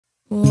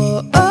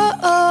Whoa, oh,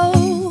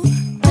 oh.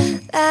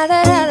 La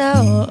da da da,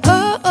 oh,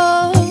 oh,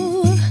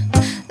 oh.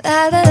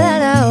 La da da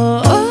da,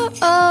 oh, oh,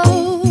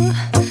 oh.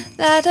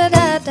 La da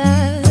da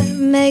da.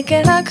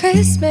 Making our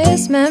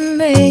Christmas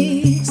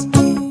memories.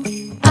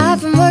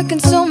 I've been working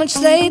so much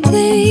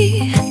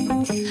lately,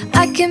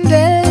 I can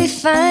barely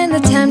find the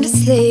time to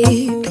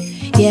sleep.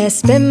 Yeah, I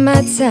spend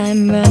my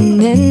time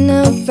running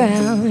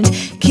around,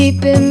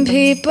 keeping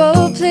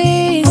people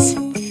pleased.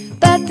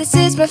 But this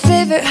is my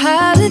favorite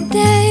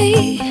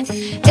holiday.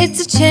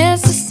 It's a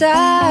chance to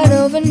start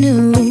over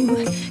new.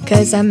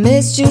 Cause I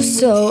missed you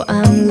so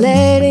I'm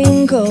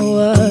letting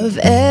go of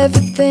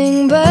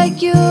everything but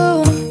you.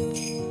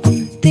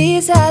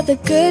 These are the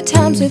good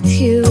times with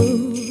you.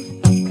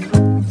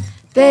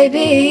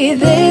 Baby,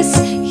 this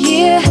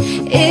year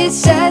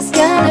it's just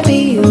gonna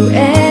be you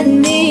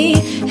and me.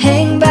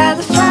 Hang by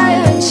the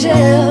fire and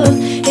chill.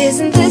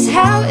 Isn't this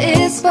how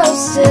it's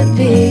supposed to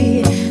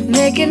be?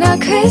 Making our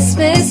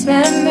Christmas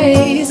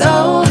memories.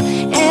 Oh,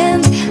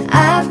 and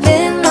I've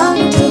been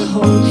longing to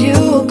hold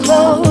you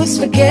close.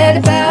 Forget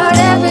about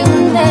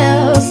everyone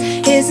else.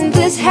 Isn't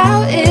this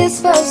how it's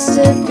supposed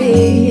to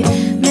be?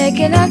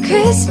 Making our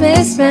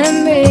Christmas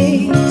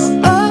memories.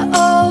 Oh,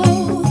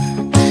 oh,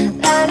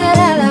 la da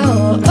da da,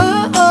 oh,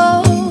 oh,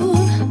 oh.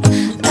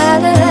 La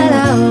da da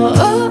da, oh,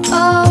 oh,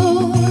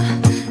 oh.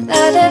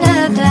 La da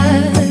da da.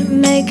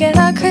 Making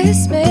our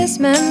Christmas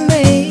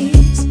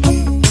memories.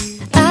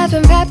 I've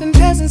been wrapping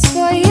presents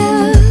for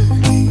you.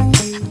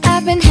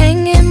 I've been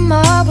hanging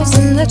marbles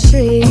in the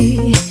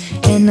tree.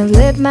 And I've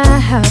lit my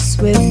house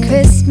with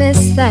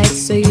Christmas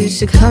lights. So you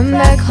should come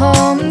back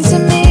home to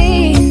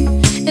me.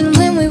 And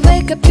when we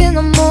wake up in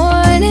the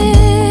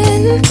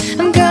morning,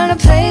 I'm gonna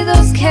play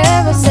those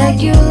carols that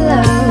you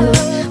love.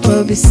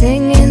 We'll be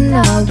singing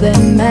all the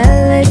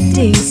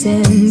melodies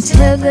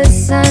until the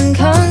sun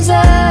comes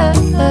up.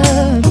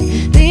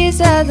 These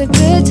are the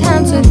good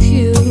times with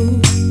you.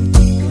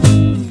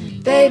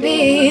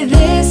 Baby,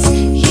 this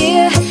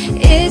year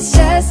it's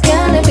just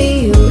gonna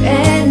be you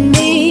and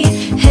me.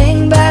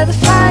 Hang by the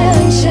fire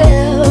and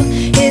chill.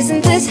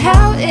 Isn't this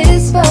how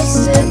it's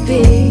supposed to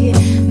be?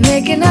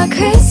 Making our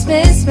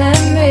Christmas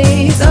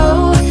memories.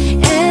 Oh,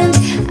 and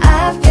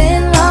I've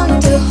been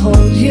longing to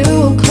hold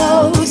you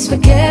close.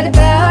 Forget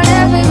about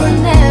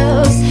everyone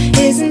else.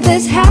 Isn't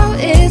this how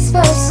it's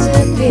supposed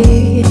to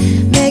be?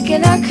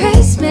 Making our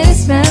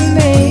Christmas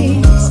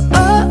memories.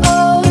 Oh,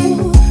 oh,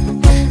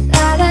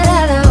 la da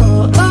da da,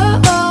 oh,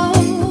 oh,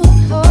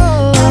 oh,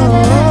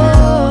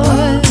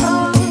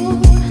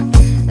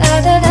 la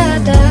da da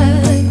da.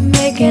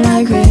 Making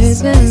our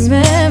Christmas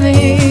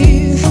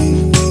memories.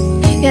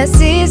 Yes,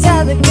 these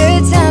are the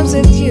good times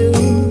with you.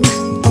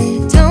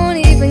 Don't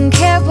even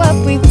care what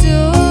we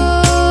do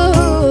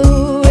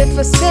if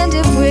I spend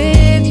it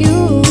with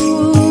you.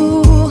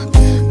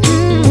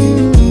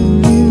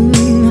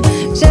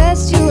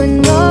 Just you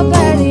and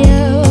nobody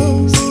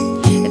else.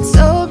 It's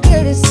so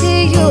good to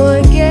see you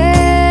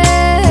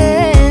again.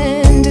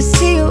 To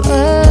see you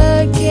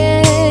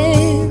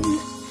again.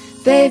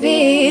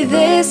 Baby,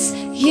 this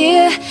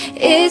year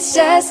it's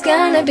just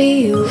gonna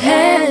be you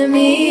and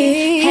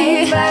me.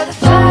 Hang by the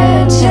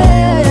fire,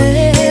 chill.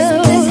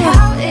 Isn't this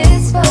how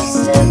it's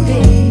supposed to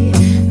be?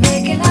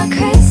 Making our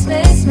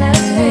Christmas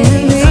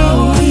memories.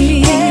 Oh,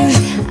 and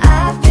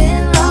I've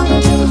been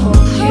longing to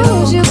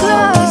hold you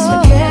close.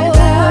 Forget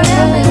about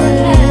everyone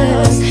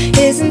else.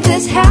 Isn't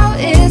this how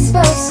it's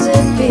supposed to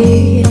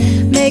be?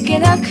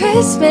 Making our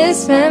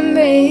Christmas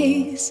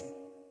memories.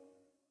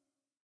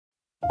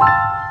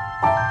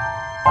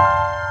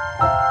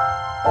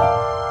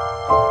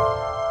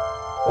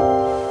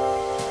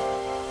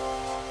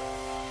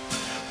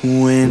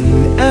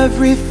 When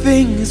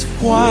everything is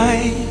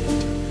white,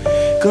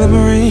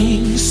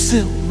 glimmering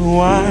silver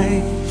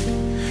white,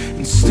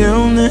 and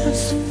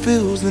stillness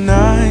fills the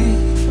night,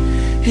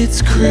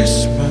 it's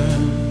Christmas.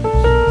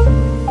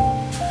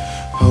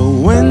 A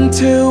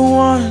winter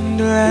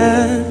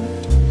wonderland,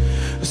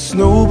 a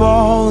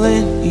snowball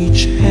in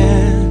each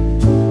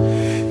hand.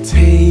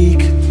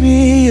 Take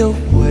me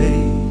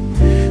away,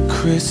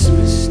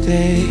 Christmas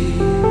Day.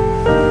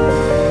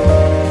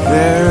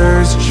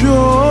 There's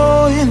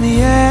joy in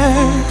the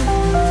air,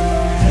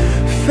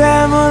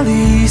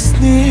 families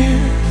near.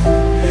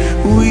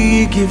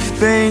 We give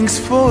thanks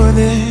for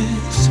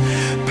this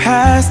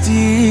past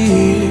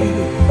year.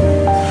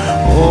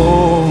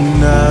 Oh,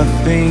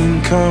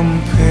 nothing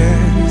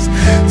compares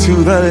to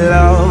the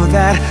love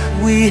that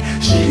we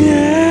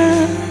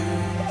share.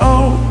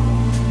 Oh,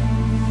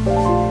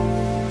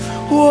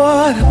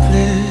 what a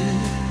bliss.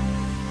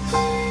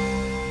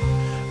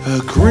 A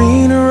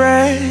green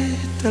red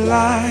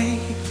delight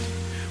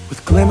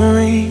with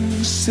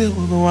glimmering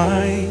silver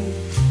white.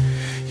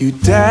 You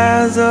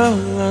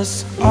dazzle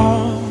us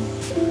all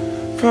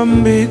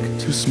from big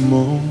to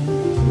small.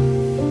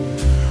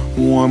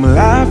 Warm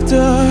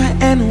laughter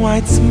and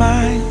white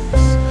smiles,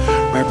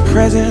 red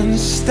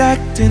presents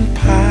stacked in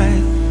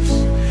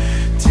piles.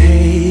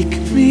 Take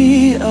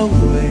me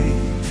away,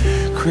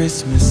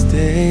 Christmas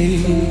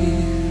Day.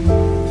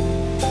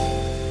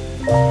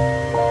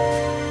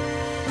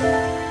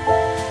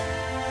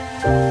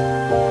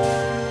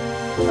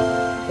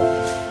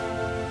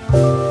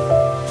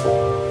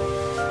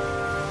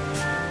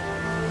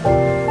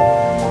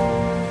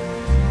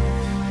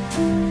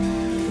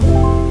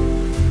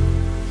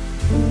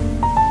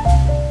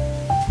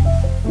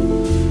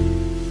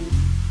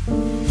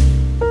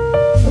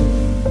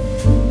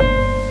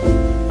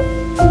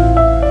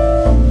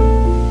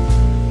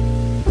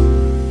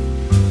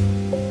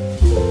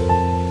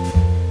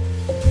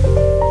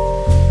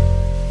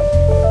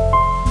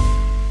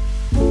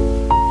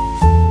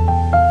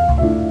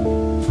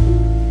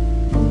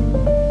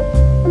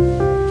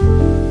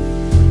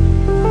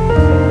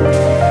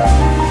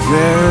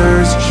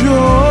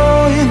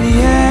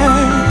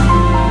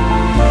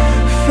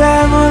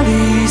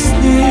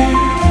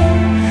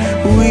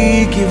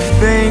 give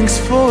thanks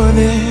for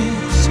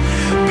this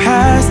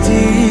past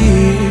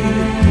year.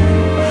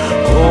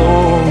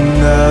 Oh,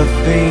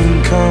 nothing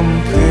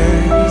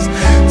compares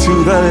to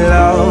the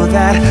love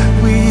that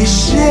we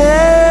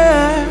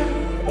share.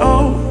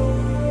 Oh,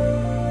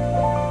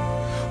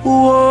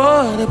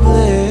 what a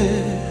bliss.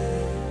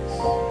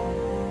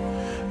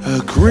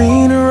 A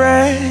green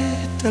red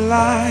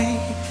delight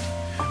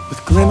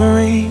with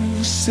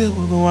glimmering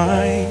silver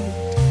white.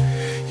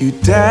 You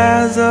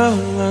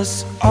dazzle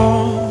us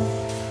all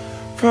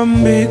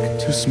from big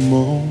to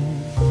small.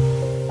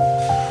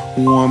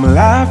 Warm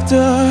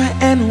laughter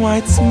and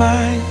white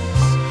smiles,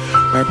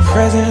 my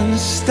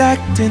presents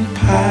stacked in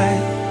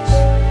piles.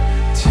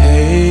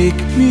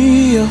 Take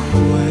me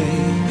away,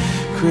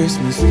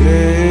 Christmas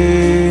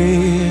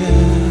Day.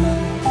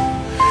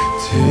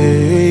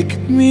 Take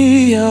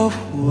me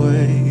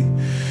away,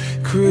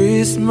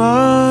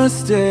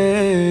 Christmas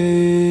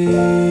Day.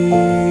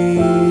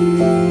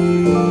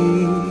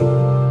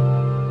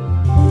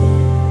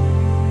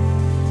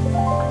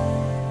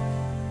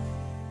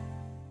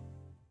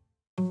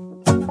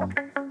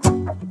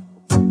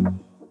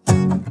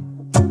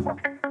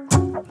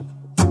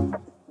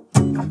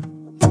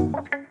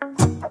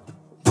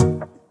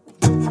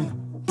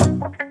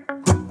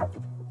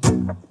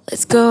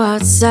 Let's go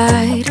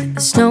outside,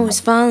 the snow is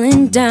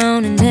falling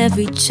down and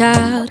every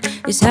child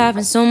is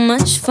having so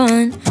much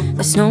fun.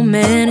 The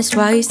snowman is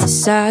twice the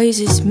size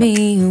as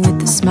me,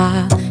 with a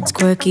smile as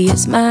quirky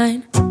as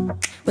mine.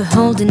 We're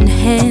holding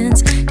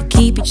hands to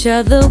keep each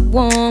other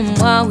warm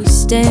while we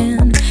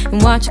stand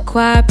and watch a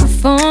choir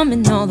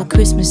performing all the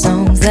Christmas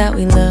songs that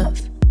we love.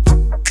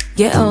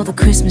 Yeah, all the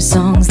Christmas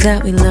songs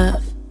that we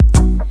love.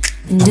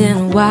 And in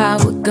a while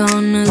we're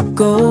gonna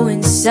go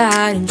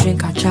inside and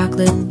drink our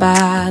chocolate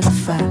by the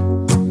fire.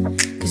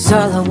 'Cause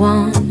all I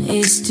want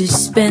is to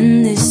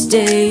spend this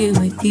day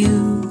with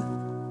you.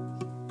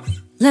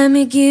 Let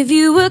me give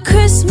you a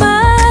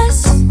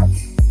Christmas,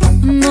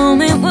 a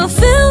moment we'll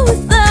fill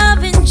with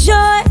love and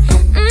joy.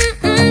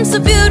 So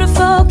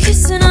beautiful,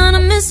 kissing on a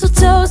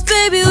mistletoe,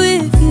 baby,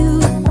 with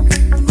you.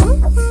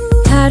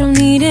 I don't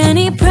need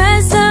any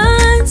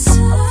presents,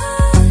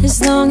 as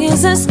long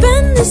as I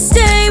spend this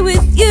day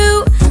with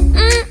you.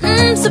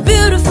 So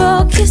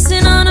beautiful,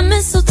 kissing on a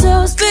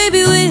mistletoe,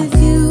 baby, with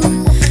you.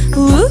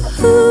 Ooh.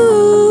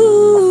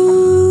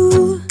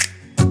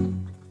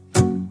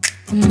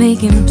 I'm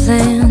making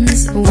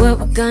plans of what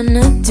we're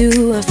gonna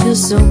do. I feel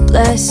so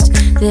blessed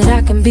that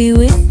I can be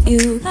with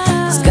you.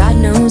 'Cause God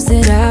knows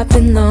that I've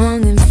been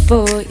longing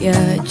for you.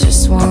 I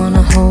just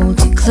wanna hold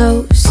you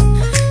close.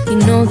 You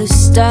know the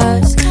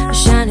stars are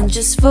shining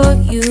just for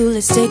you.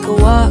 Let's take a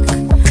walk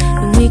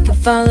and we can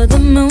follow the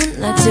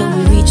moonlight till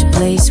we reach a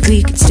place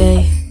we can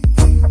stay.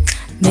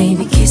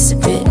 Maybe kiss a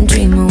bit and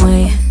dream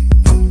away.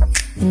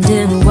 And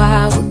in a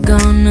while we're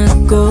gonna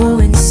go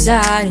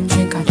inside and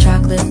drink our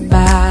chocolate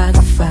by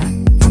the fire.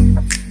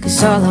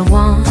 'Cause all I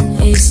want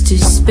is to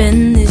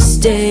spend this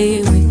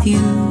day with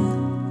you.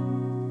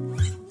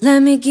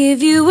 Let me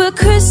give you a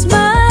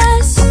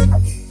Christmas,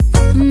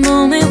 a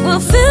moment we'll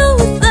fill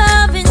with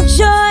love and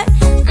joy.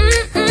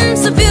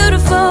 So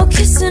beautiful,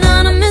 kissing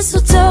on a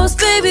mistletoe,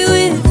 baby,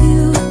 with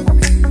you.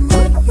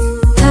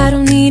 I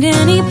don't need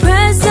any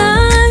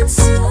presents,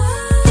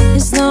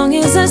 as long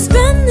as I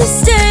spend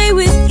this day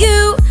with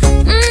you.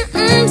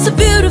 So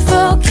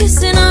beautiful,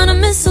 kissing on a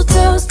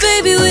mistletoe,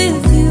 baby,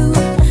 with you.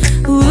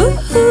 Ooh.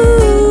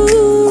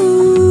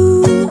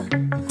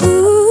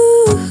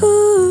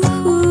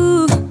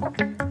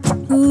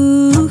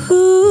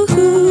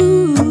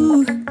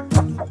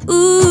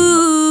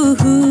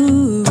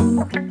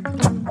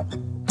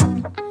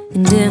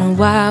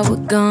 While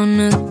we're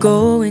gonna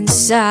go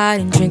inside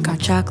and drink our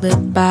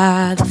chocolate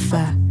by the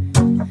fire.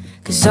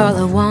 'Cause all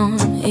I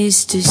want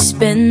is to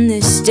spend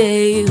this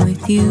day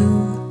with you.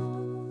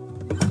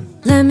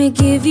 Let me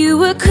give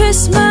you a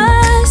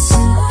Christmas,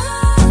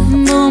 a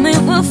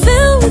moment we'll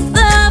fill with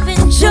love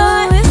and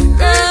joy.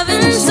 Love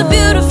and so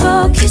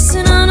beautiful,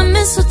 kissing on a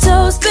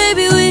mistletoe,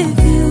 baby,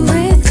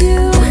 with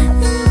you.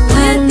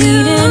 I don't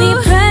need any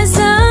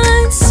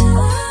presents,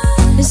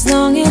 as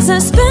long as I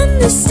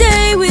spend this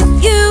day with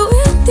you.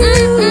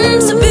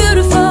 So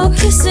beautiful,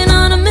 kissing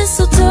on a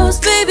mistletoe,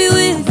 baby,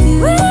 with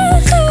you.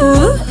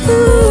 Ooh.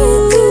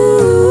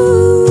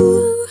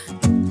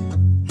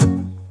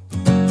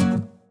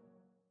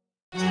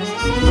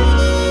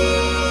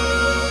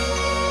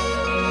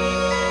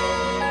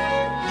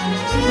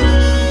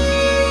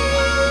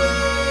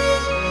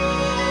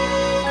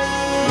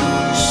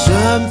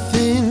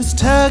 Something's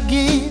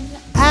tugging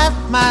at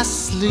my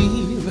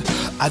sleeve.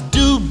 I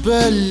do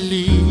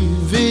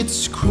believe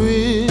it's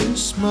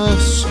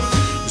Christmas.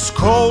 It's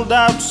cold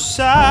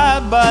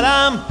outside, but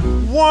I'm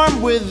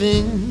warm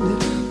within,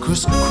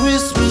 'cause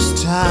Christmas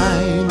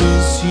time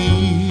is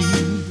here.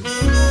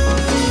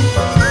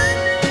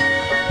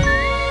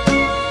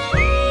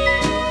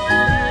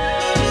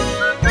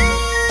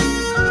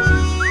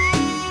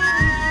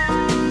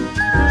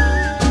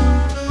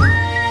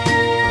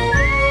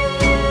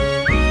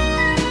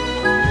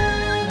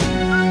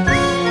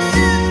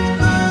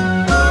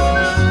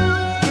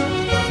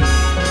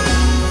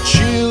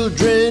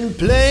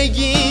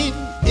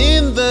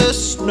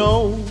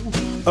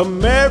 a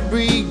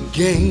merry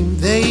game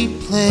they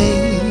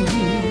play,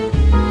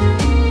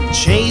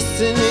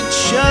 chasing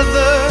each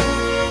other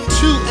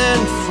to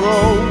and fro,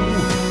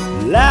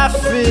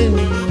 laughing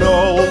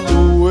all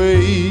the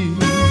way.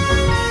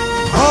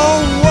 Oh,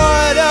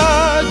 what a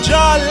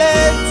jolly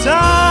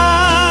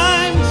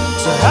time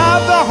to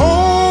have the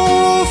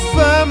whole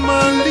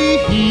family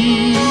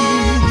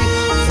here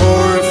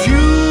for a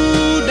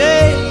few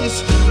days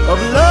of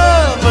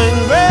love and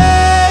grace.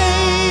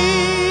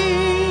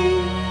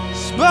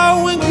 But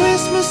when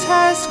Christmas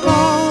has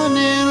gone,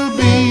 it'll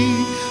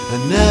be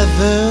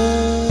another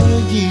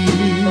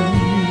year.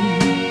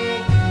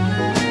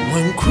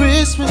 When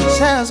Christmas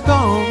has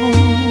gone,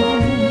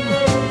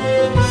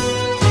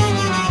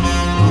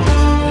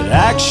 it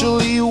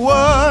actually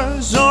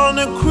was on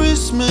a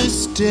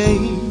Christmas day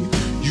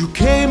you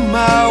came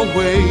my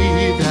way.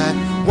 That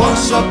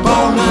once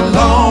upon a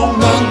long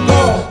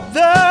ago,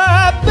 the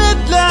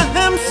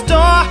Bethlehem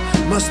star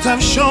must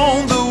have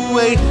shown the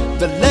way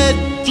that led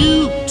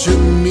you to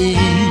me.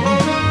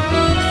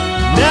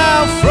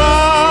 Now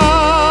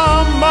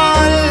from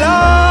our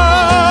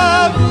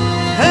love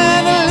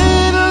and a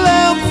little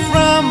help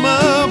from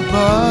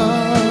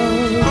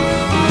above,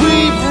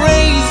 we've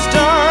raised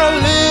our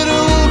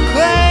little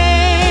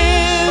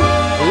clan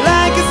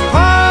like it's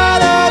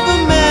part of a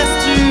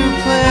master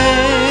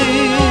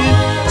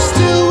plan.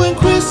 Still, when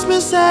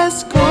Christmas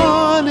has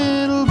gone,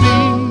 it'll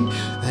be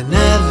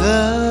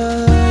another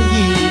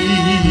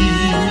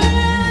year.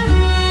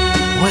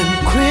 When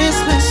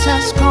Christmas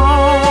has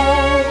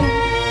gone,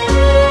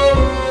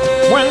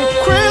 when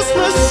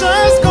Christmas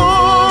has gone.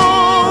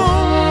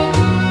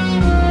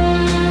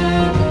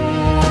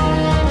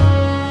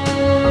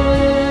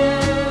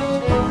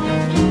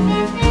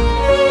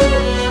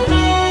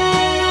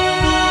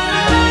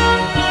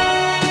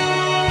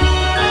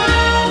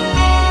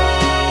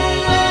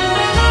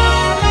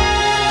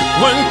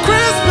 When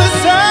Christmas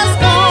has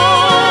gone.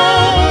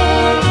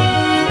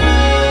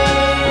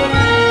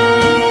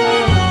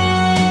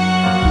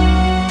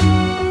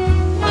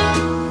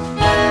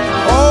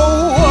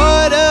 Oh,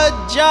 what a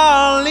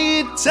jolly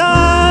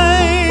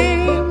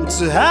time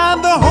to have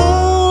the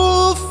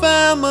whole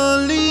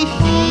family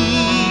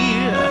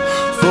here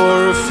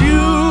for a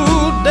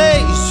few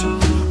days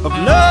of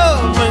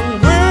love and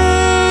grace.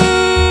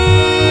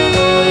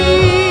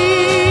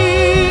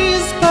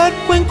 But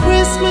when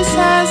Christmas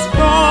has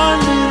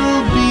gone,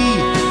 it'll be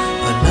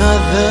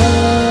another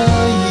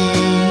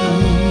year.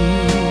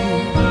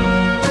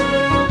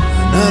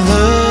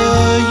 Another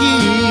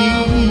year.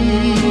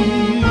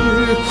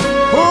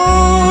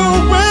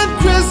 Oh, when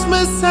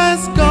Christmas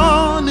has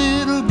gone,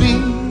 it'll be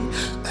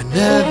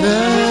another.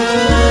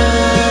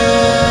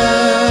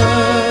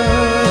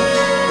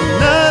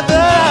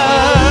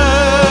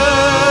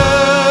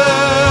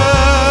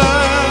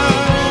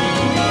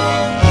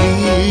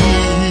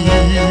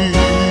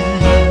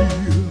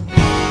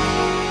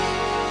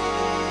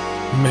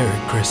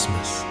 Merry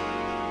Christmas.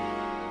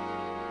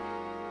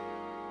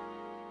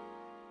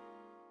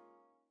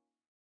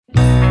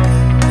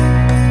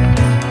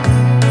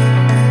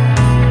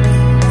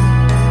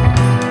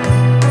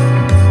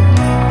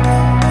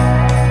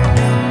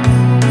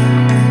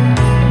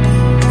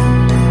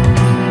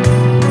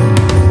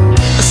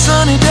 A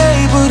sunny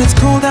day, but it's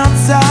cold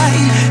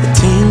outside. It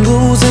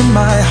tingles in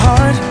my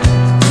heart.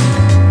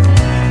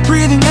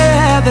 Breathing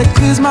air that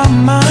clears my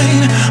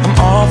mind. I'm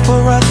all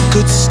for a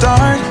good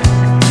start.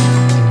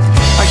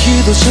 I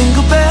hear those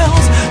jingle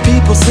bells,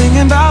 people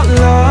singing about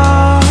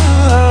love.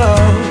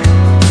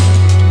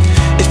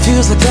 It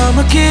feels like I'm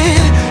a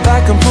kid,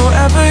 like I'm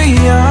forever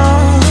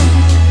young.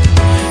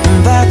 And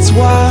that's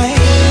why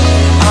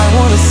I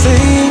wanna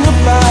sing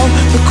about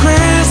the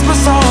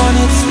Christmas on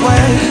its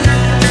way.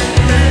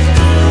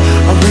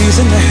 A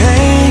reason to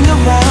hang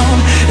around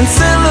and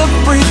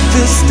celebrate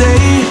this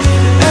day.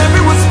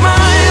 Everyone's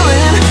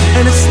smiling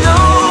and it's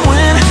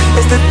snowing.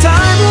 It's the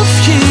time of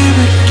year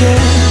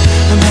again.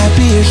 I'm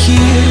happy you're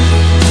here,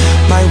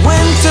 my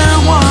winter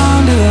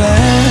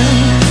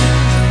wonderland.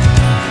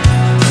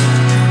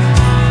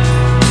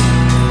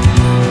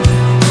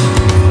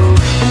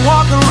 I'm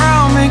walking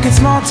around making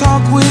small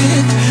talk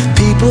with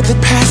people that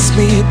pass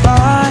me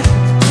by.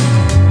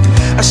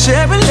 I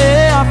share a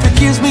laugh, it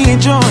gives me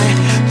joy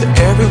that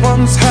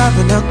everyone's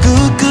having a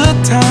good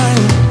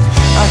time.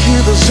 I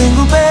hear those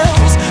jingle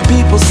bells,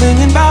 people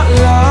singing about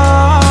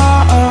love.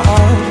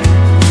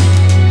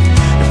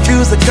 It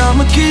feels like I'm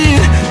a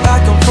kid,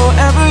 like I'm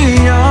forever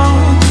young.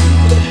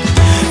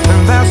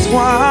 And that's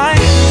why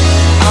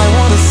I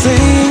wanna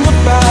sing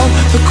about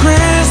the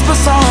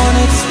Christmas on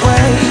its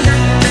way.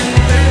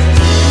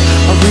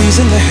 A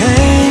reason to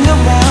hang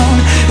around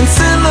and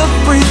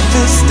celebrate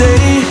this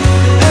day.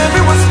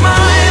 Everyone's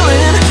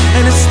smiling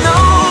and it's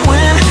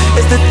snowing.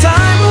 It's the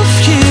time of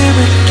year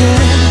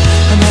again.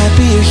 I'm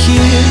happy you're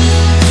here,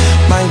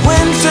 my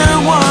winter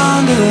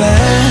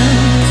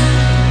wonderland.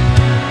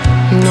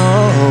 No,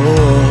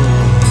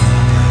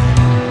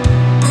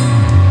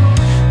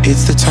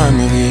 it's the time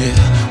of year,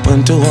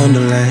 winter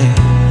wonderland.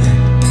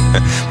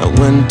 my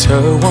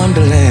winter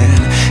wonderland.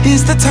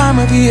 It's the time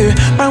of year,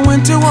 my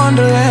winter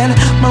wonderland,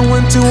 my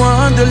winter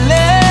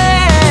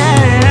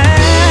wonderland.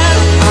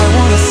 I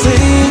wanna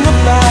sing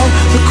about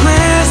the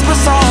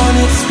Christmas on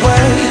its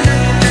way,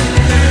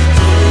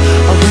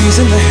 a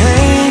reason to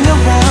hang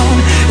around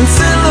and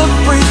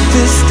celebrate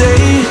this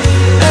day.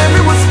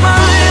 Everyone's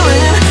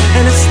smiling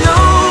and it's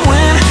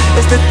snowing,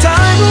 it's the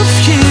time of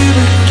year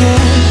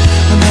again.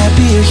 I'm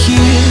happy you're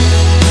here,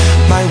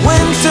 my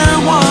winter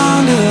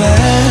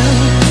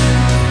wonderland.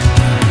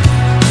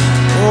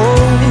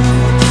 Oh,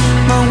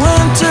 my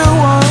winter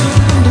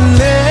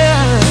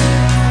wonderland.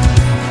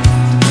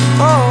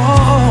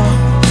 Oh,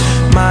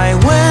 my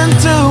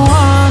winter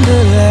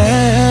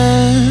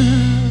wonderland.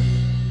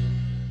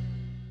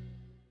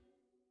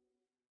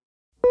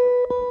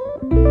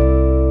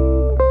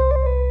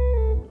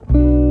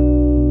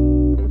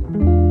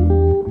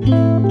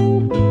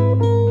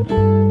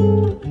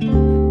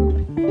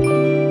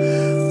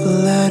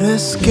 Let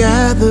us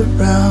gather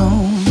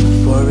round,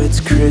 for it's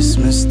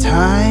Christmas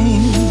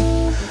time.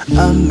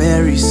 A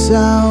merry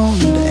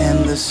sound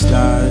and the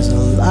stars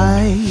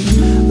alight.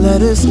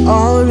 Let us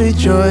all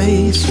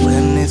rejoice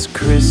when it's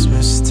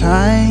Christmas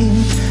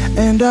time,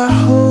 and our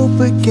hope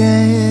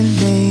again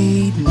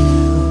made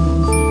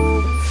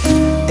new.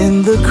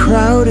 In the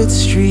crowded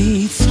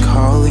streets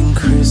calling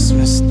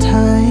Christmas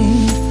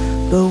time,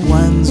 the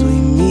ones we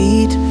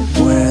meet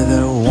wear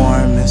their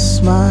warmest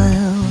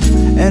smile.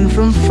 And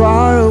from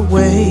far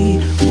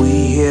away we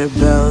hear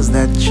bells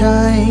that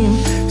chime,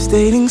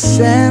 stating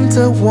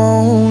Santa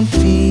won't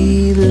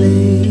be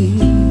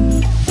late.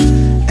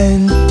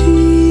 And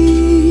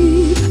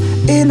deep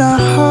in our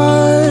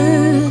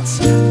hearts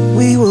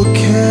we will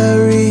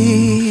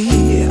carry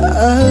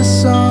a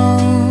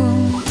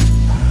song,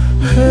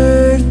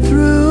 heard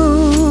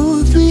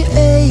through the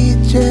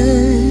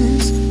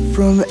ages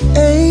from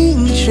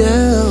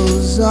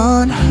angels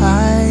on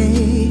high.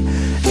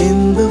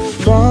 In the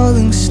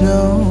falling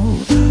snow,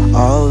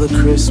 all the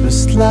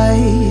Christmas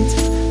lights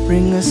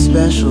bring a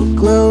special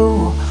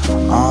glow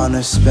on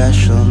a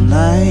special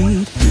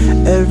night.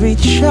 Every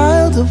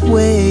child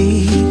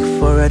awake,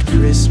 for at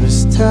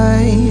Christmas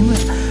time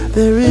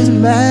there is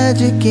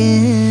magic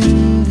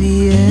in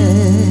the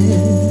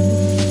air.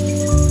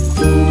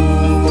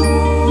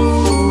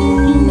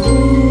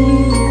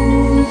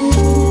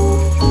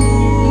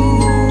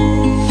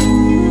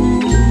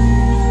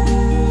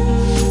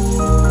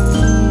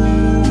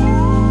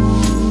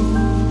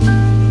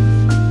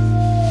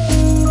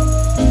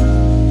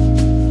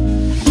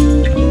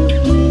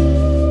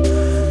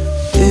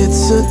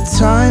 It's a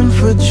time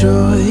for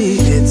joy,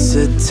 it's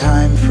a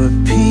time for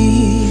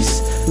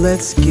peace.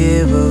 Let's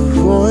give a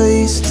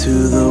voice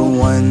to the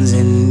ones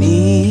in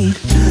need.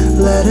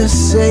 Let us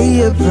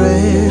say a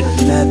prayer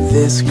that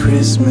this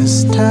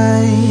Christmas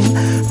time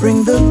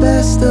bring the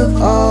best of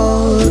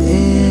all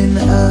in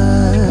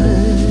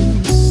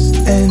us.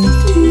 And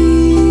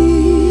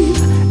deep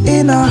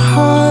in our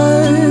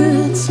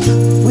hearts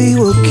we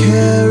will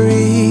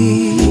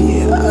carry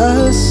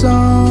a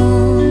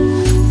song,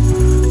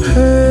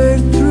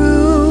 heard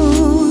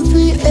through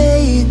the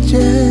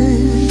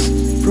ages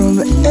from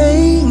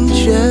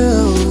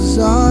angels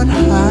on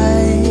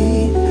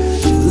high.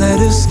 Let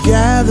us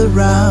gather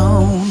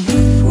round,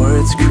 for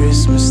it's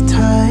Christmas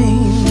time.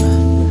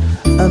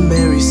 A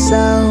merry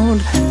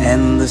sound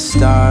and the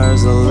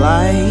stars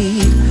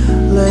alight.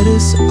 Let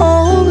us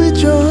all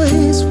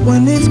rejoice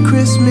when it's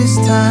Christmas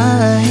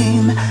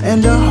time,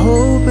 and our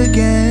hope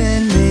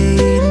again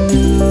made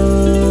new.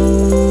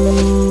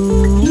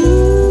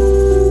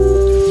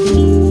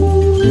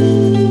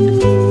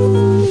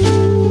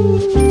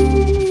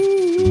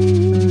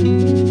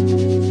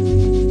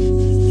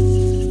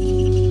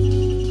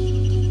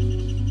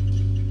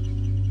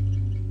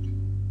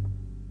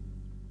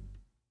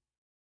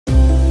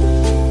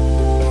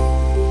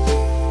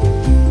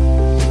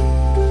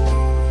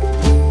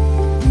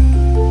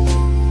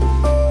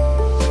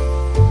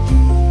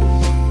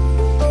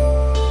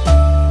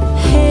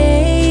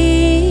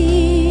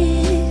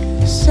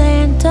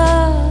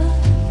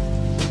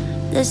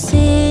 The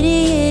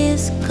city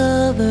is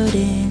covered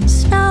in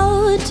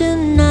snow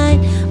tonight.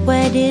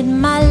 Where did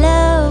my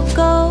love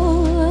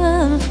go?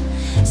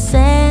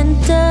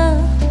 Santa,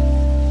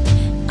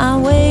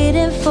 I'm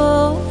waiting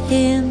for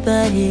him,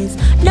 but he's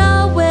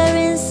nowhere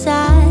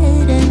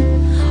inside.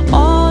 And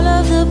all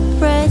of the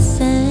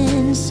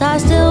presents are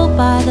still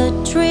by the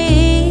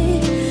tree.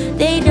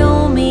 They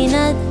don't mean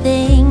a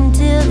thing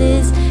till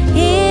he's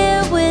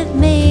here with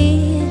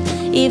me.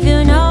 If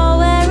you know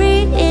where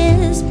he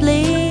is,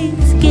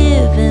 please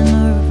give him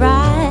a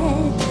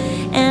ride,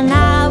 and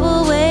I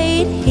will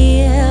wait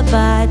here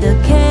by the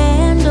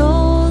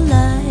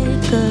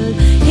candlelight, 'cause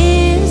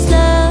his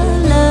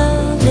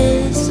love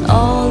is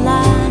all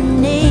I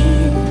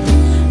need,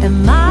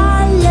 and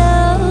my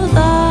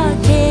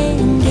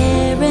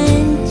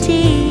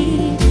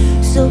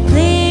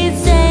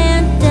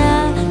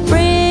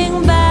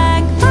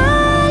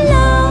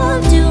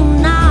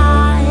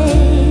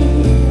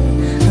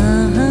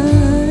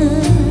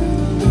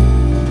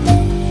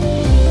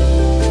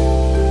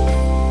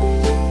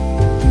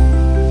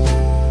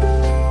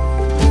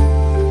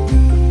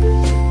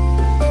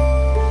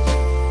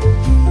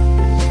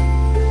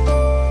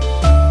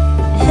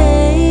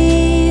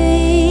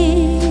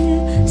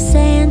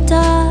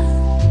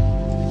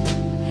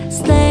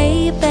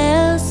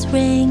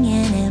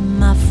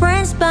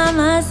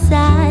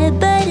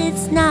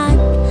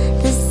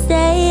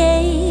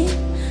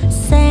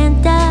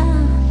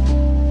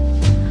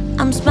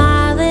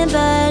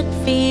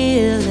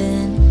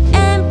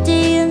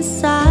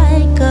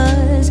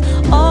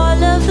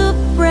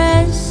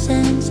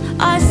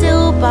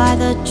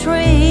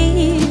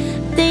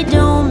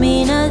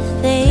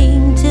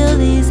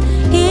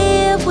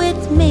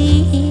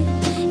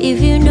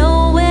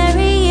know where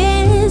he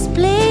is,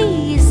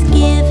 please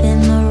give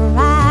him a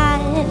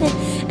ride.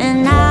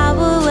 And I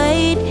will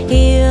wait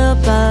here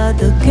by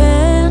the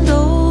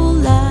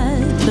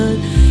candlelight. But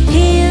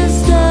his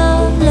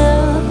love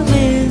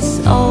is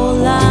all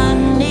I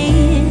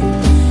need.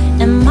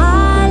 And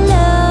my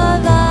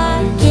love I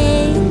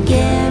can't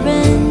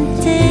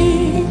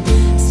guarantee.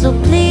 So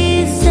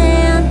please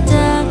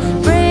Santa,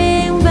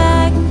 bring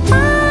back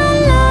my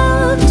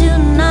love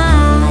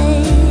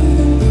tonight.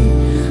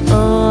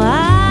 Oh,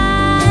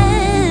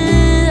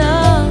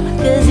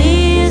 'cause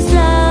his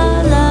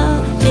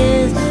love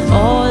is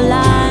all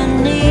I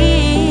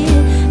need.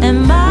 And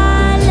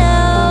my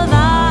love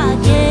I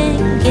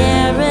can't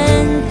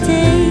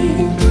guarantee.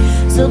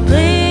 So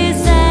please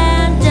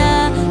Santa,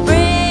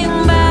 bring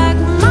back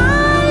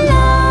my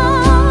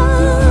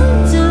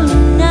love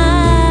tonight.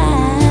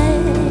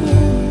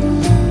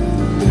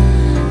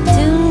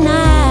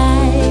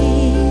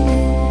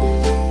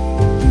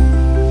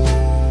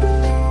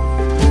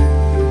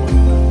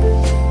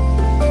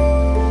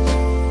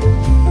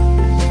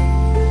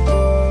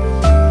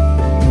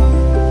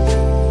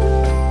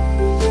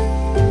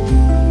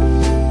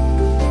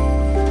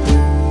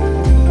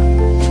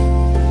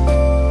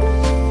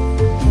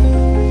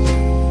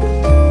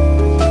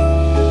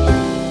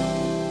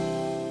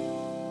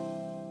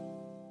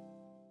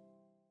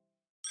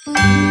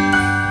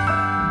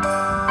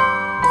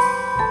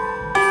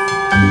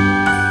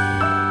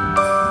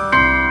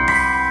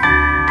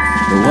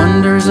 The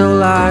wonders of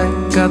life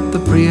got the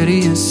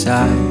prettiest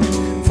side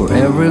for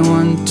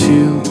everyone to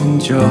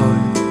enjoy.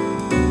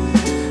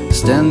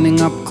 Standing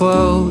up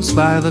close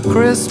by the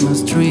Christmas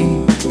tree,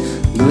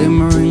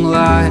 glimmering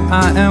light,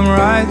 I am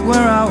right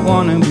where I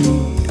wanna be.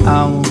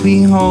 I will be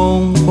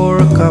home for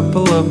a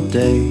couple of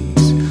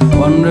days,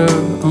 wander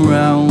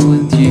around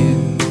with you.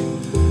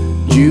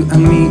 You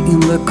and me in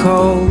the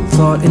cold,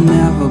 thought it'd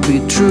never be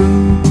true.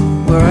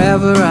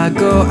 Wherever I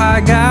go, I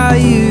got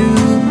you.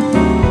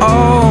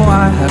 Oh,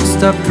 I have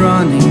stopped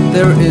running,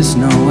 there is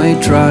no way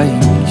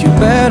trying. You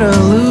better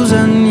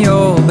loosen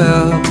your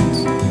belt.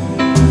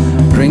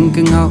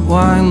 Drinking hot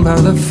wine by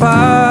the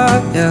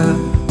fire,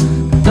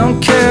 don't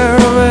care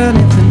of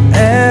anything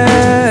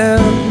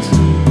else.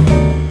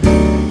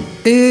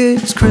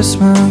 It's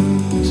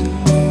Christmas,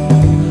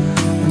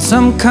 and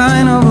some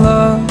kind of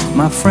love,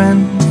 my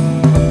friend.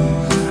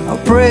 I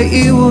pray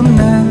it will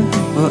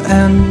never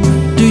end.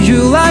 Do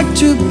you like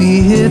to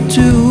be here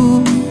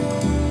too?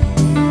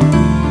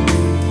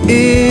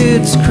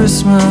 It's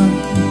Christmas,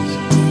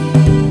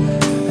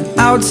 and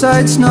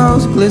outside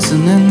snow's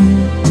glistening.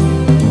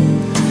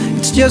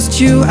 It's just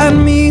you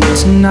and me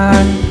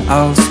tonight.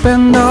 I'll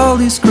spend all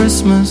this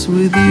Christmas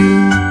with you.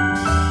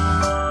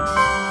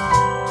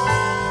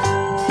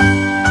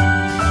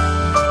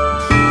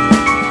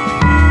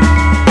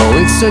 Oh,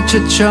 it's such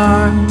a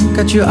charm,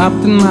 got you up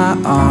in my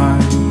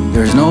arms.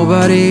 There's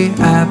nobody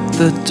at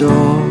the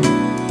door.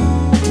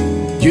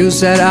 You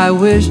said I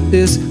wish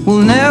this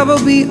will never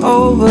be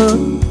over.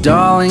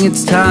 Darling,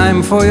 it's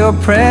time for your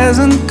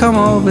present, come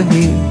over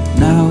here.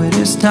 Now it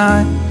is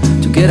time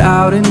to get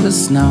out in the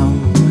snow,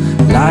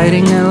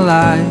 lighting a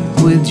light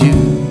with you.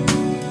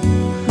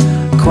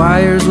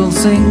 Choirs will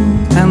sing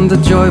and the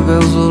joy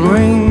bells will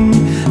ring.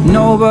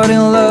 Nobody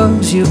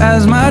loves you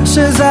as much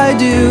as I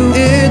do.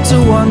 It's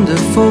a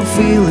wonderful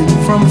feeling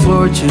from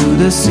floor to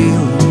the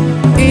ceiling.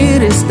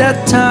 It is that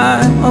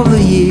time of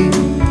the year,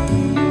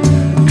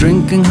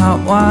 drinking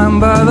hot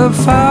wine by the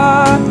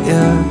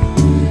fire.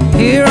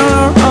 Here on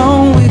our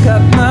own, we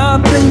got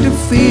nothing to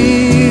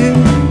fear.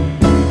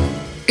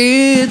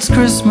 It's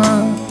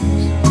Christmas,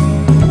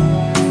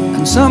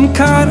 and some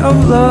kind of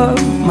love,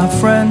 my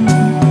friend.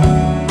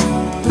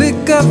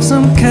 Pick up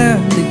some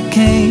candy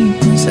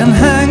canes and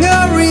hang a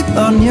wreath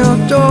on your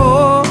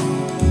door.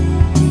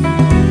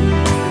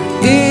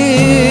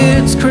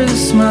 It's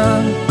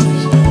Christmas,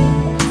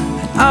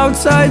 and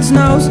outside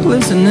snow's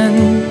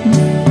glistening.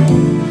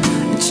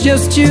 It's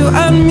just you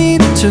and me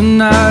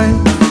tonight.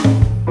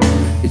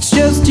 It's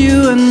just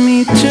you and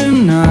me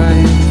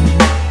tonight.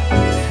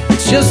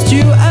 It's just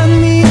you and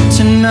me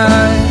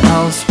tonight.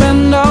 I'll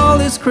spend all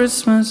this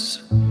Christmas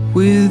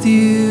with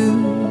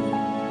you.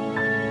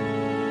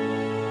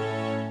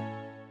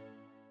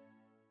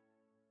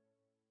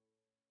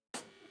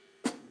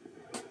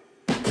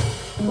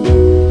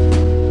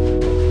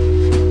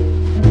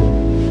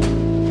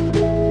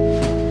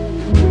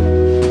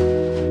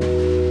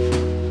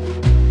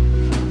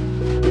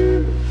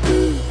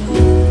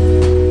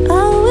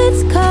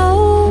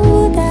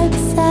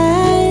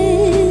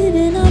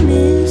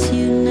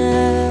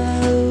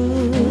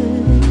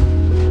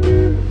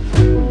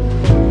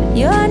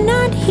 You're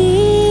not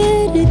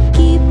here to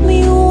keep me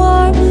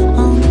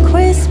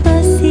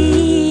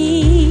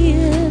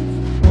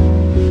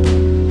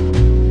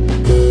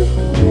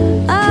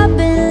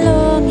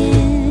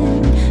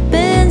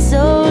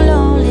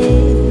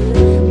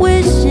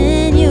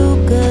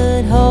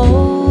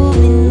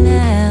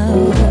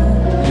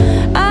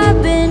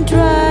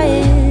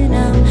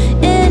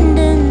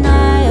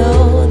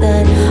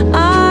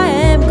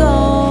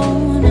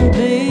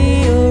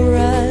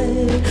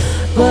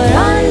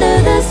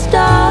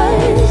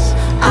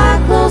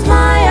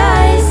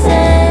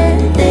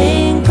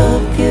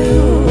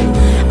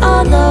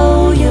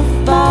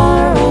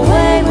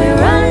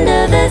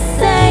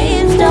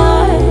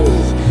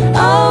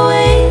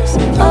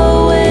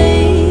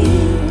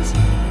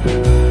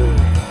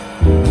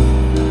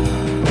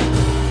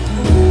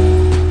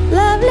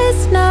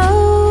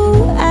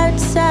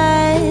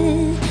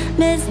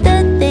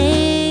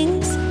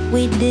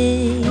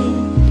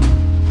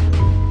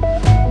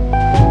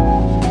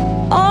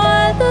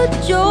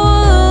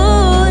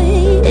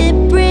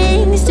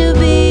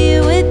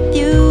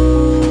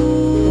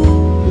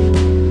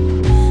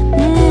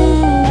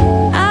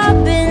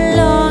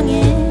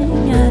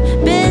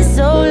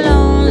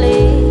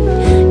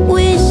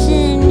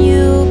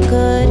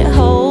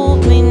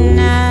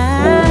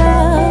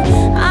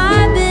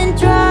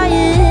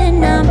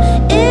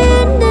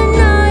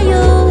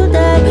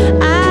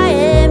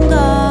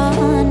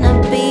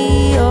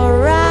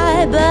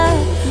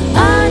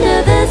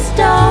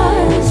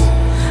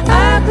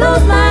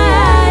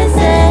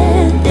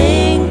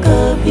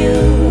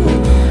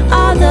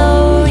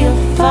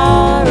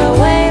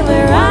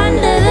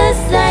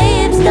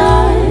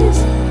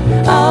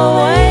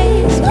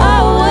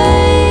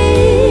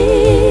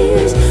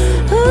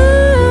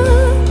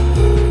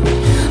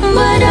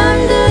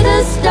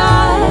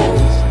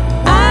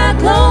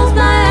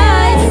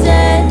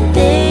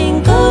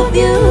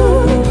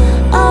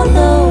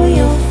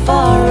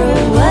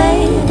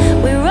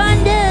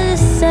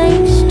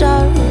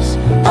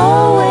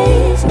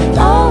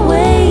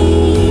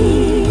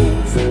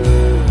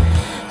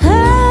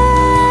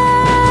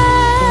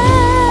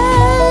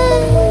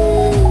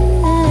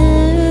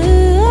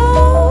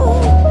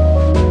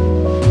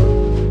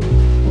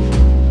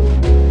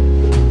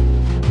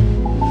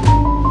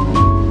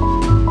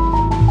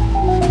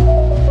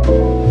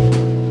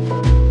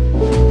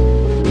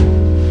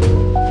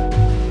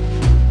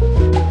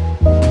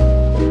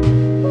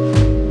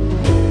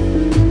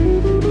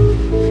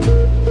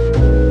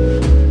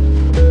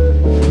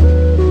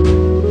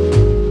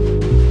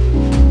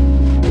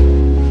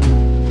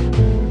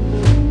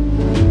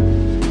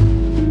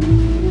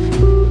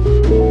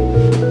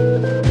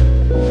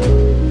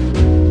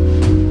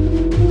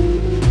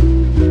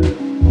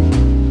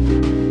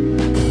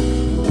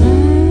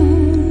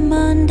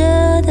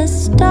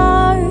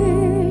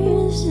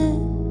stars.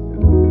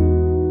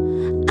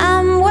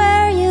 I'm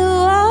where you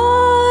are.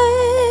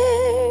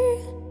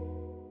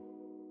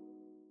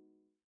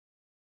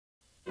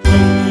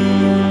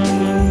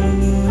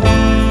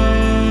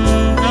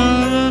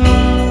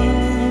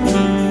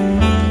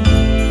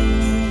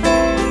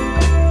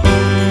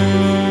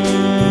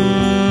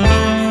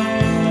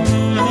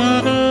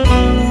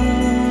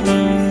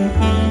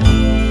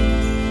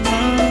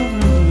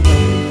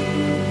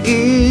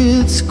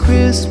 It's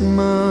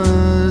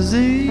Christmas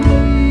Eve,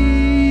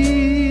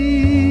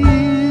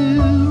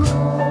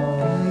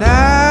 and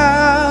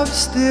I've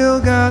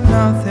still got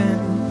nothing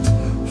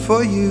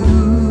for you.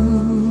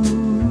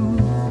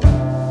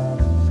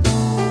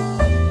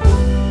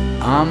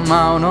 I'm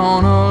out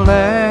on a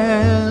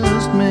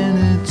last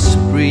minute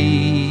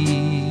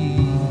spree,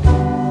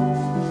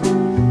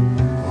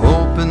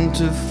 hoping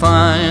to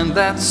find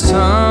that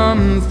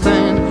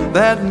something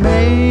that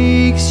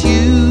makes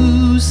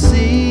you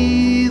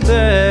see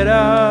that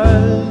I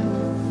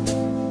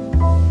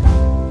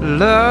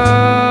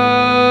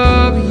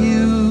love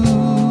you.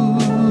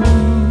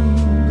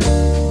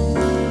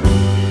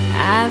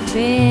 I've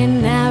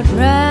been out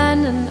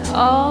running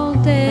all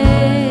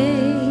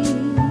day,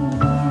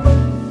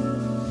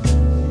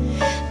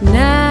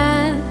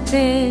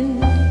 nothing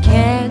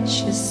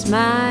catches my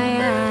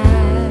eye.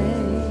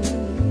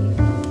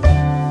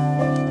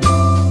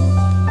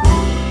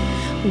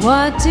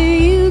 What do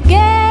you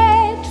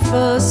get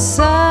for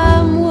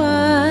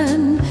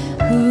someone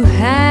who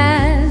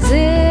has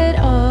it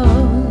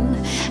all?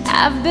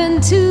 I've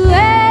been to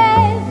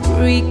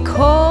every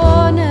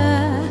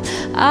corner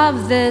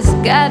of this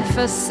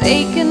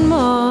godforsaken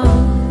mall.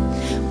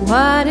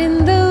 What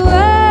in the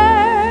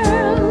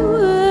world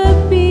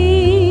would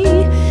be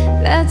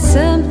that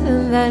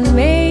something that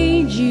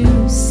made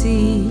you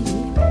see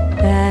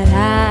that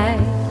I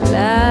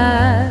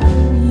love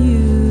you?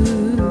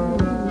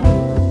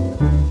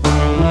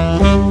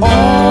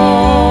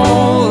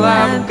 All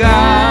I've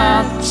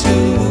got to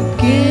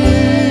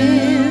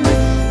give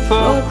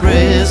for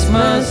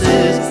Christmas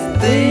is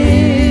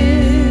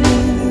this: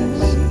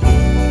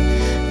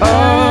 a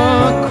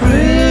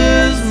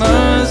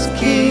Christmas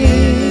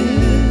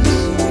kiss.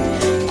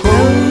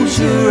 Close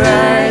your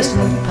eyes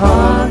and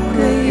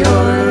pucker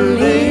your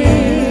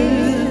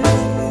lips,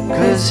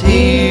 'cause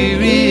here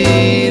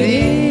it is,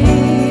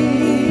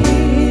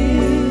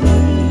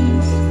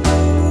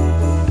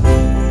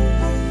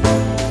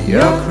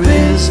 your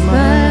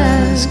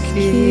Christmas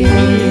kiss.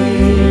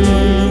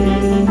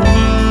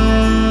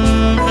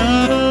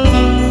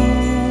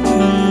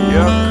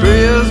 Your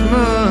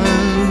Christmas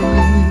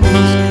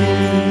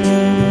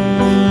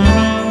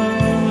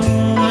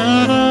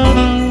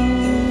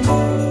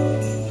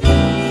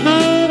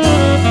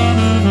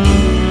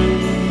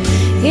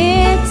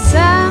It's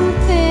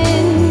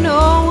something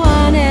no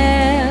one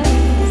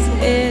else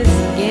is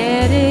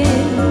getting.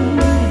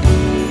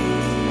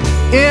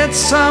 It's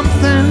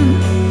something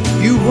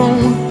you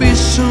won't be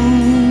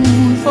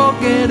soon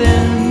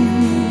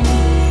forgetting.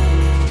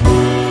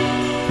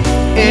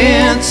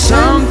 It's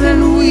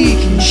something we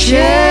can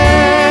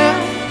share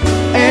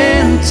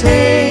and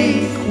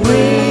take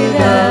with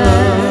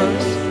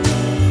us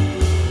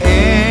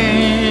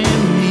anywhere.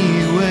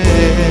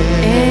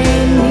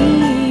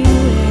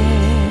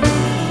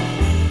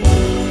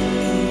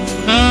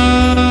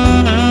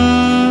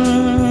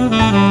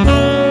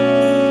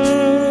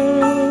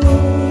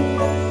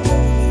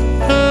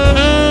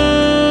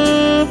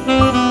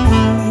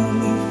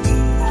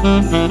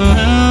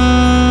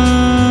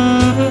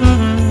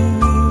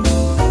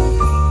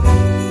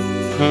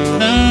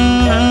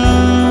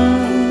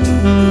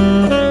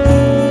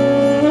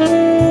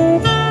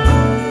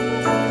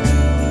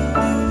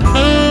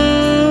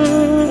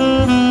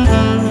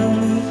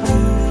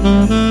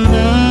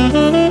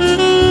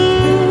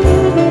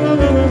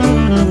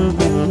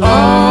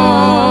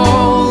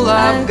 All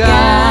I've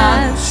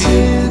got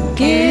to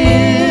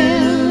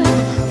give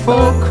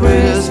for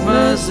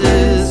Christmas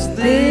is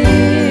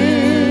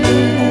this: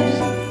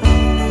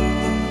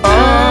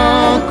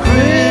 a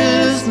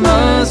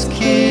Christmas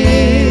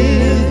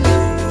kiss.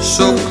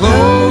 So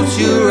close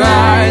your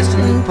eyes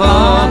and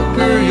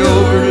pucker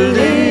your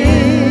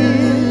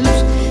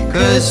lips,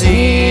 'cause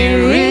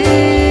here it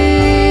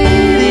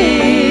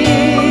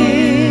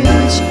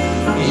is,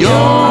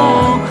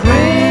 your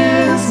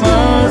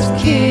Christmas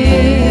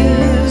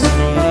kiss.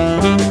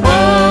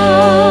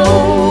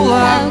 All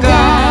I've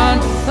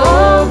got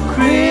for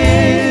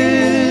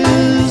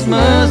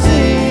Christmas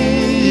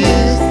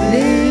is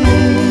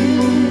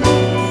this: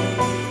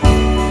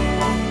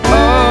 a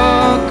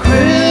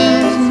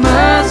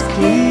Christmas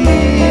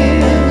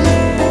kiss.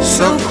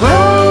 So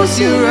close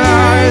your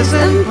eyes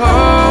and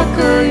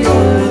pucker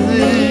your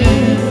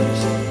lips,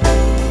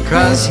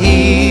 'cause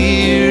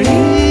here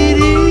it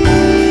is,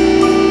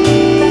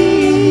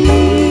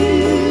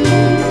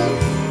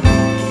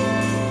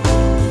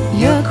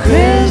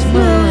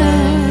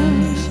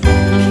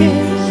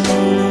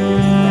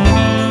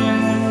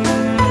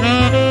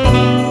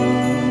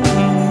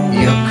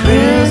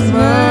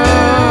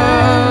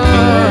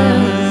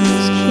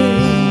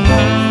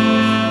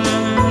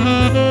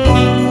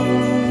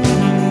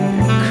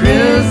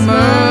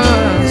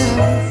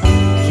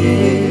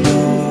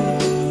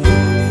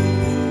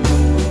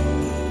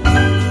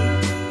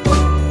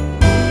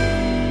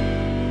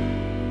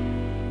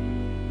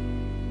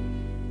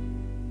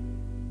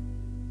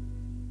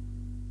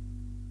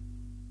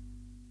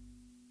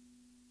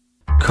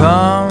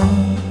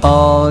 Come,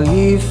 all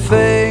ye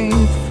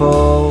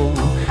faithful,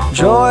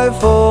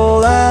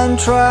 joyful and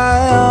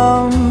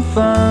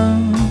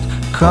triumphant.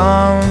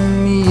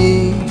 Come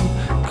ye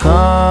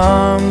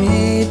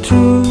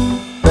to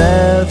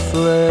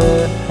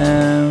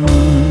Bethlehem.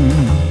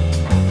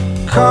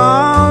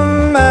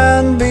 Come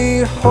and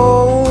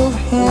behold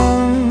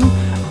him,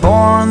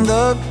 born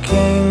the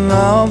King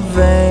of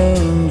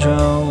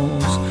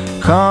angels.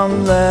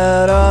 Come,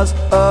 let us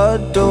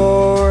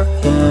adore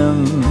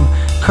him.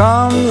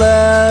 Come,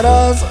 let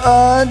us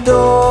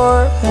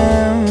adore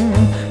him.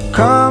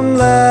 Come,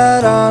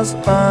 let us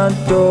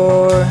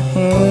adore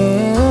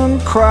him,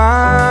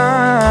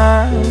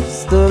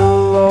 Christ the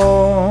Lord.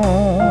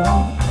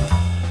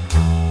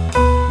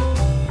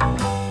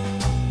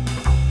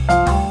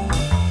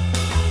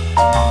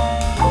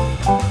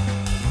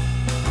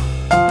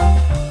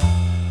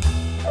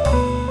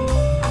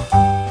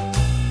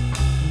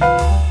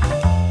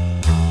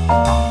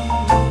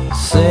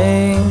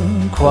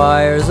 Sing,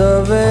 choirs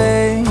of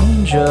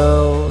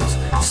angels,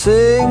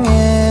 sing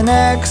in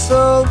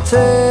exultation.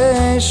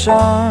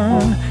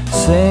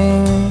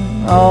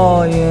 Sing,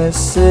 all ye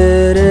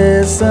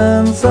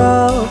citizens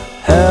of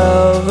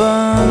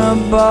heaven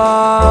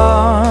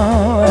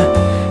above.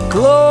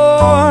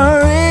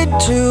 Glory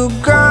to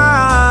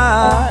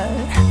God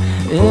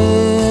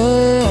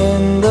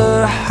in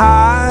the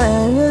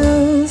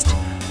highest.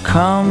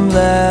 Come,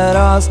 let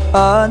us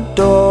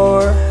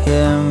adore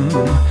him.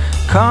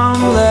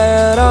 Come,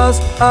 let us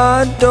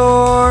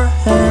adore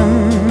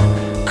him.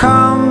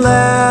 Come,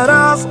 let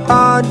us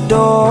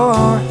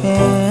adore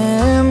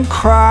him,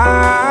 Christ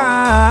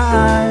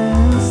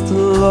the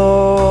Lord.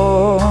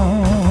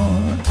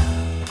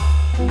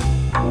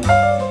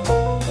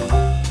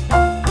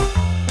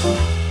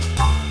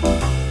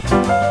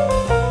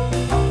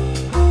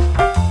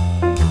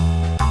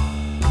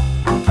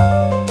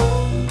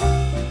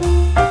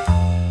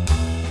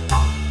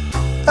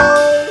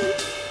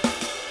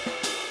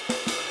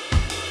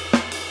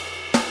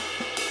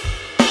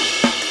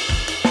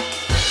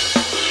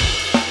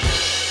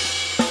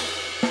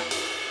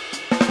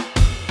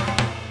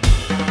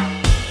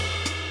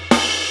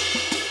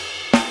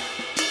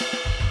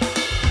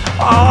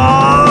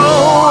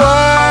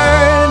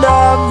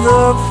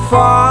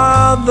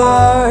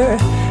 Father,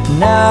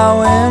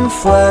 now in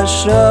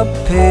flesh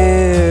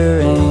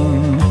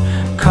appearing.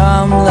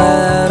 Come,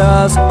 let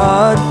us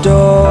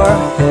adore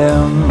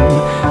him.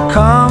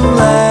 Come,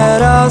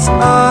 let us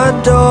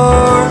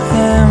adore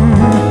him.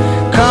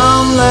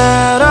 Come,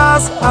 let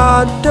us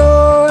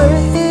adore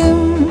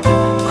him,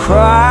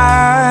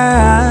 Christ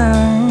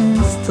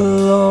the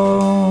Lord.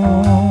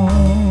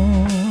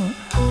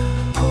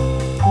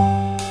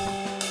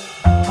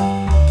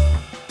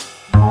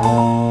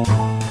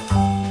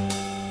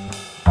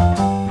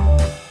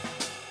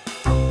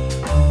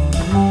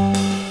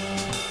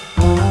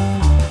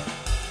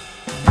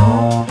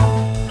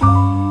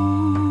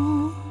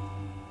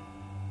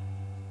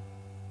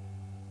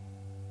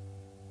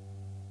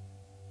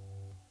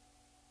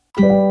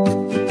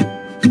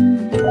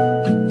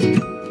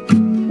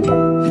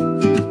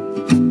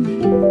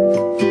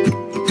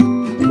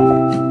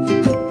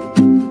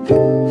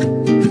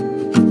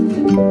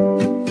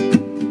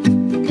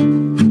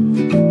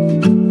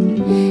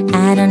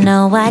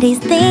 What he's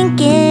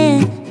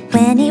thinking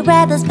when he'd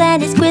rather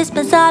spend his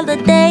Christmas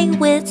holiday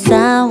with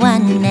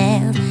someone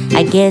else.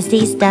 I guess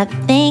he stopped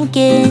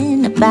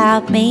thinking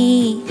about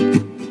me.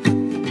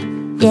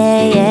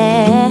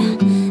 Yeah.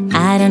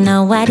 I don't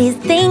know what he's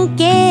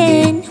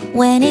thinking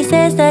when he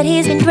says that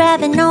he's been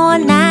driving all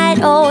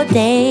night, all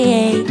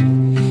day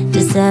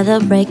to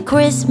celebrate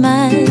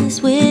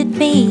Christmas with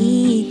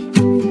me.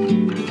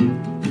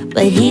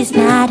 But he's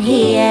not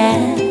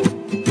here,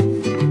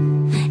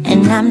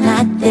 and I'm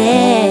not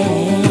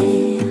there.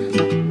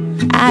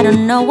 I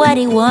don't know what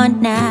he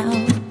wants now,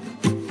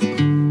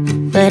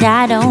 but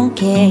I don't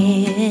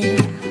care.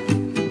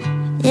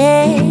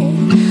 Yeah.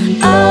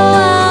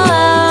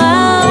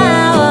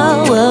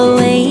 Oh,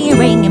 he ain't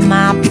ringing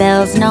my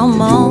bells no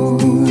more.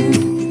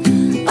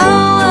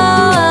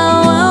 Oh,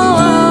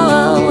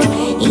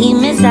 he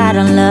missed out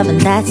on love,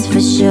 and that's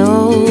for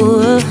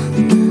sure.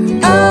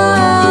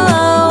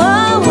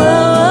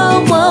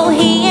 Oh,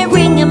 he ain't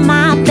ringing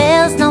my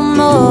bells no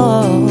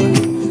more.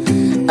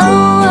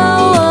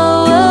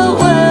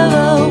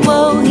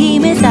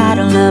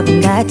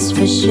 That's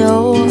for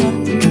sure.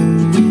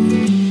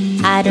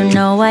 I don't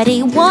know what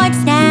he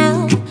wants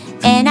now,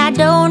 and I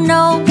don't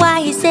know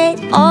why he said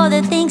all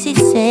the things he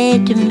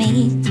said to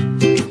me.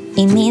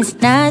 It means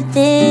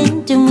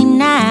nothing to me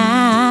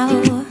now,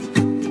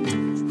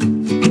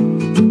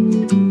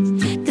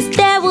 'cause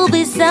there will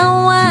be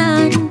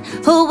someone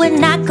who would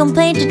not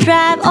complain to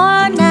drive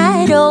all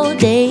night, all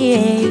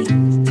day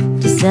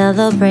to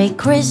celebrate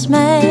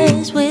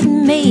Christmas with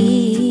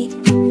me.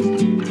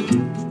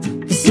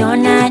 You're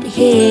not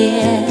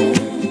here,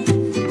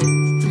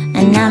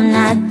 and I'm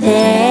not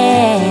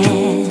there.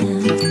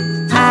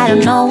 I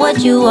don't know what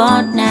you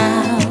want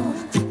now,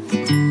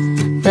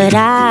 but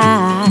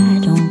I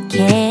don't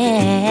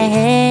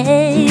care.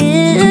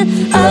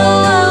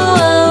 Oh,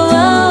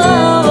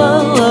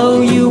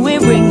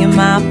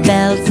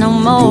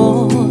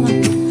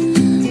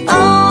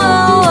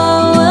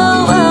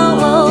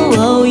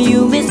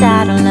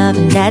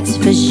 that's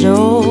for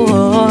sure.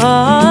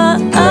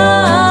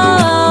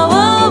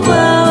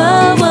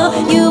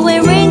 You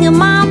ain't ringing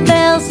my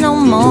bells no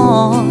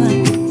more.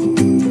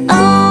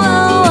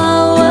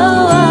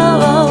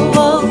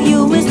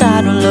 You ain't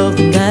starting love,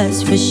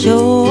 that's for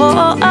sure.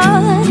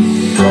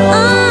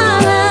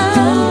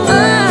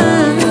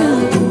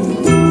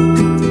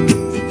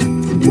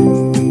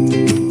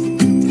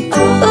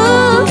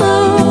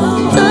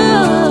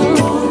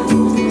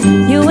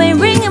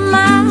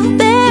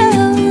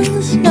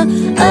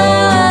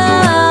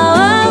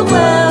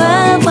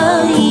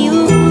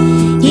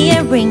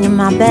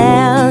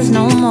 Bells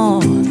no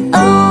more.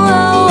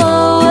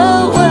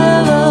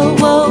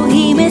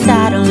 He missed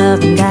out on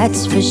love, and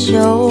that's for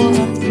sure.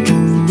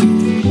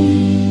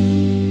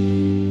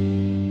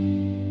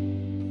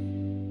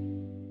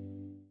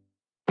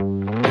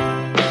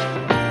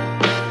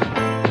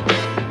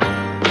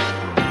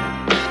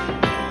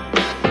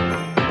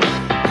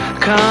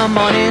 Come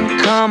on in,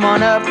 come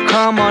on up,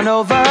 come on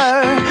over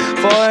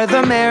for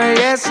the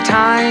merriest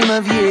time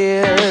of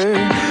year.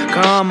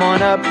 Come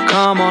on up,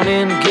 come on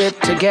in,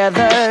 get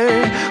together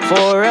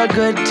for a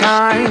good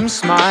time,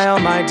 smile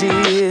my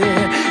dear.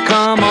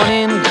 Come on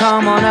in,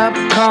 come on up,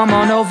 come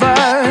on over,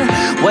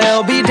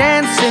 we'll be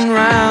dancing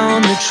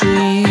round the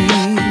tree.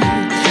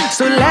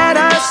 So let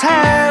us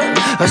have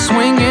a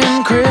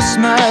swinging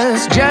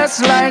Christmas,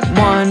 just like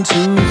 1, 2,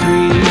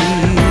 3.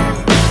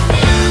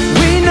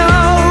 We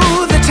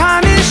know the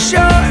time is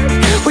short,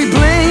 we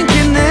blink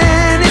and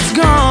then it's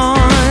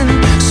gone.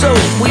 So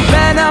we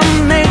better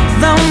make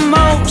the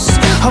most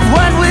of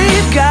what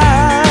we've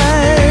got.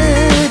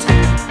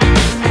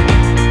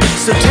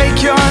 So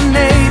take your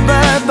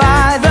neighbor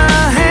by the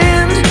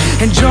hand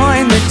and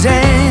join the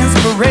dance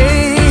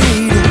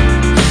parade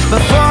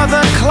before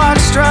the clock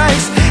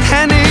strikes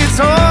and it's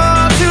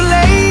all too late.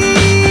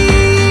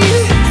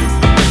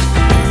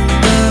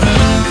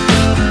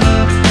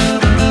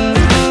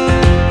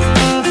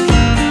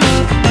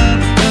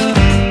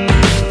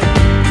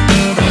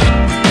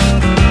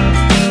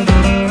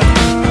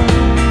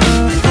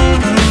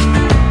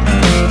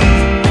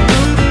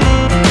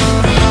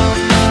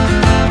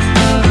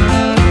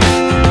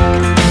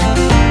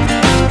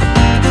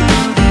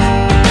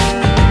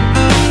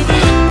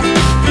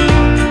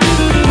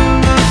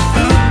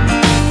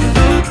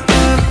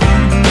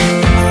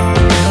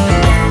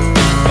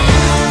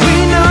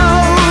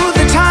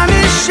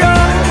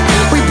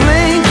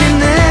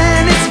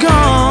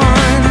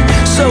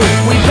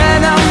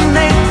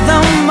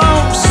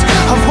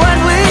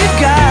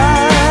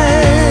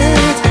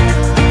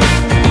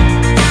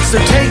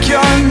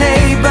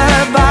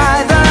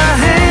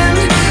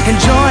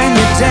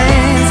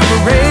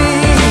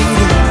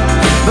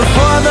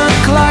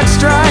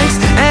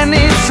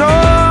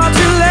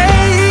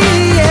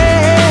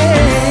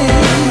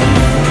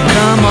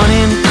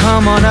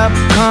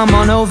 Come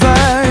on over,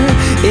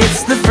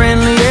 it's the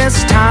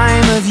friendliest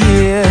time of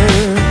year.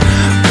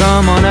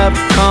 Come on up,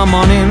 come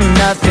on in,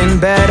 nothing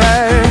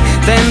better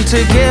than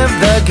to give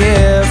the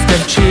gift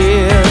of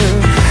cheer.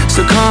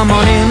 So come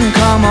on in,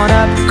 come on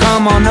up,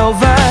 come on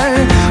over,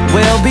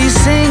 we'll be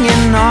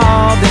singing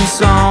all them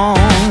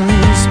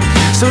songs.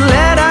 So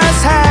let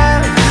us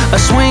have a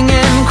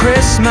swinging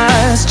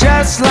Christmas,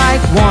 just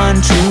like 1,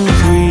 2,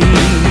 3.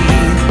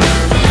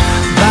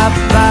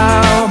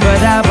 Ba-bow,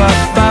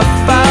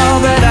 ba-da-ba-ba-bow,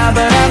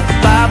 ba-da-ba-da-ba-ba-dow.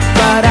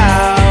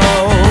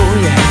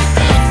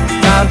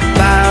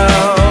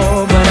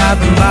 Ba-bow,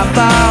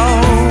 ba-da-ba-bow,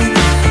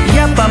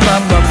 yeah,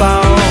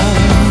 ba-ba-ba-bow.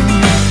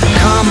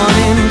 Come on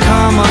in,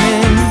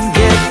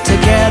 get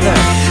together.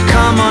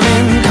 Come on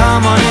in,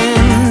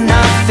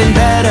 nothing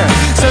better.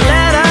 So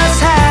let us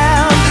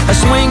have a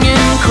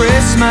swinging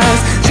Christmas,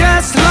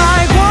 just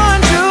like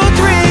 1, 2,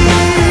 3.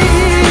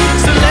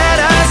 So let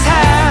us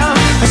have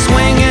a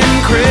swinging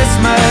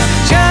Christmas,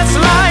 just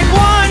like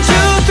 1,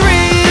 2, 3.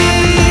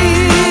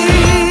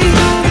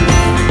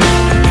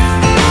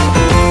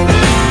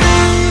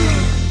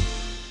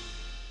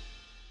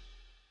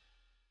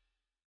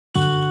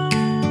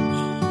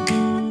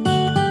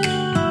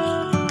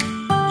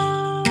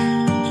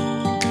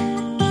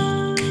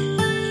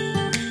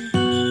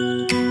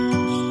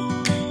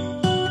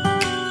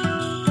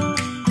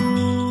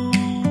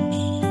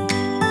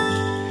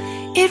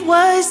 It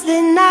was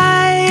the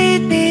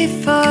night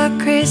before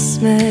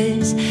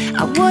Christmas.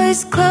 I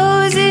was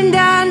closing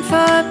down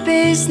for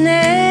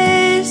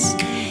business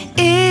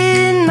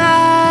in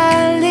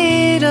my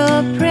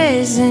little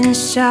present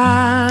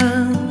shop,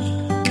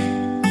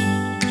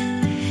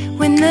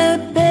 when the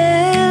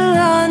bell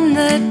on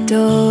the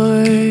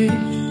door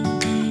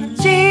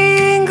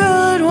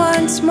jingled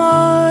once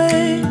more,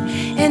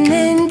 and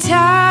then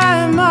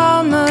time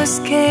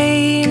almost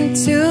came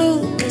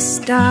to a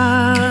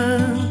stop.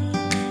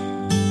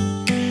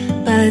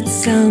 But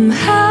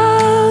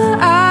somehow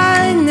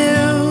I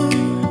knew,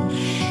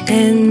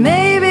 and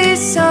maybe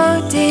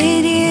so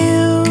did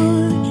you,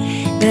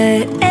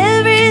 that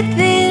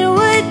everything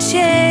would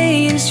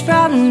change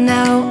from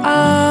now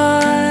on.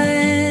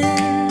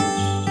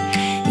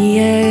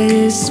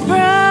 Yes,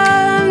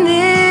 from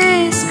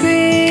this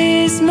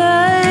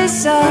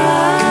Christmas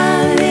on.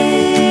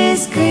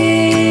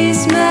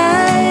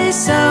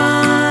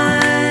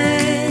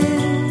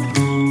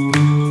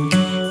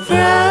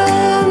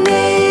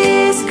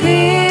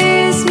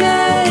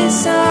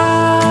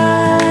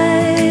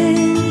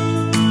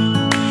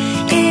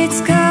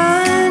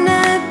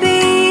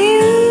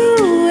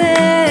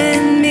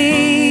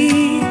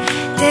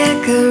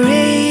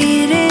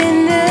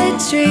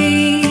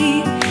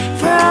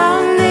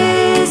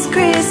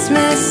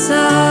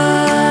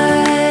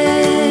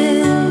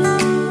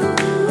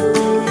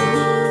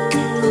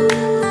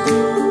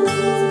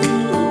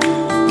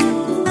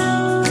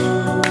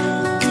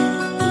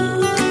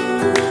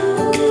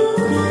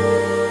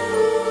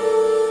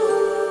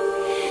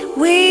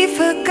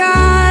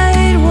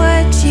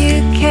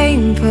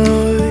 waiting for.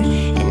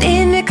 And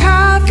in the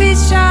coffee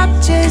shop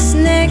just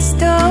next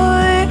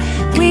door,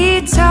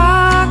 we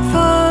talk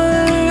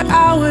for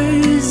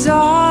hours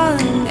on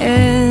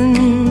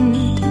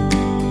end.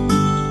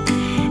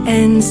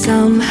 And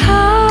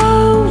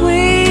somehow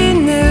we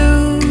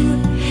knew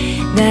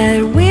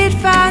that we'd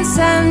find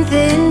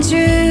something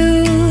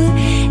true,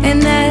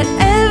 and that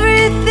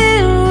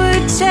everything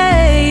would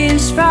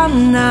change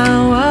from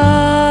now on.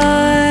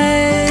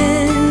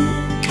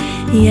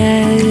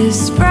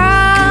 Yes,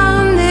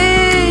 from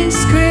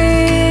this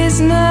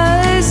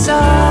Christmas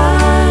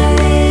on,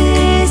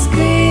 this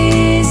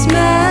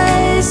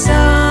Christmas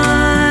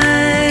on,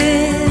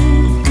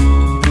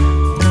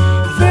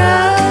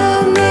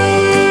 from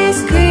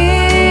this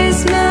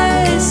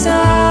Christmas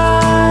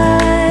on,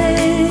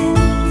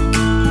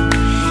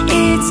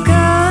 it's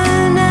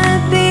gonna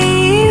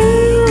be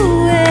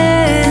you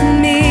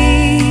and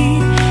me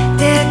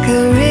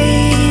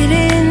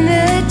decorating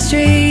the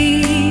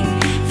tree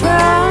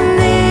from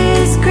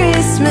this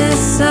Christmas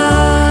sun.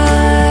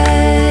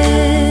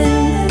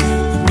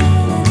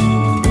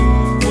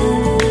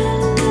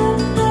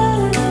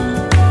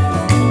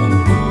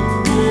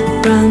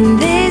 From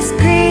this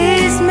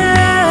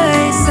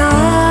Christmas on.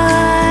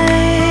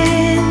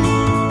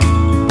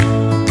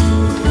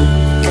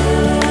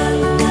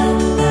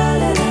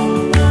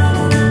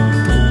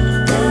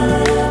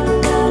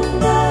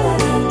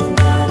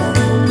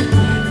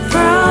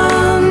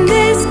 From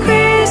this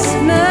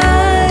Christmas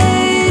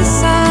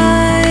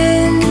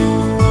on,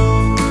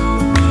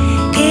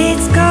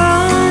 it's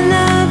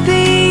gonna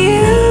be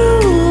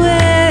you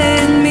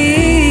and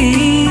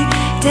me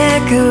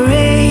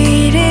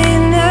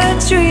decorating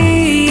the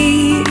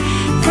tree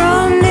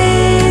from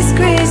this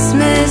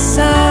Christmas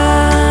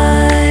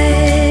on,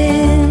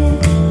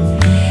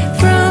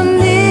 from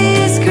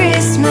this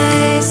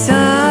Christmas on.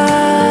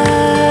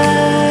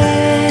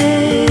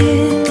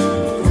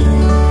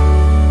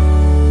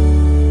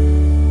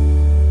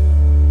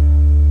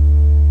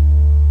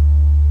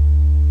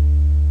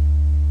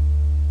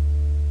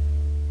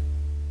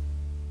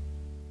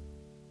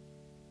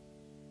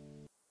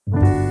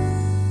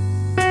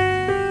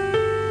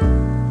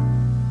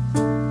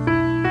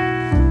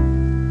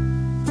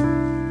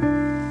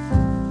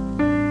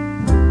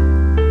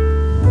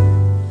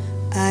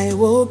 I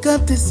woke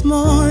up this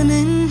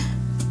morning,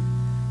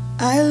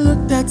 I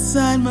looked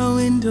outside my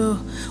window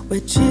where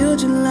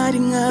children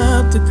lighting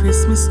up the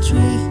Christmas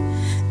tree,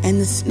 and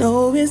the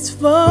snow is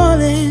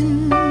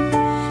falling.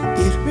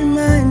 It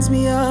reminds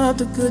me of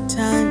the good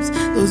times,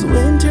 those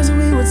winters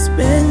we would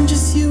spend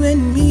just you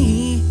and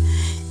me.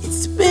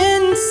 It's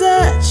been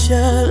such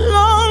a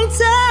long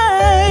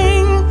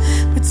time,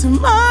 but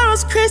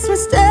tomorrow's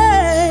Christmas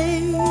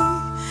Day,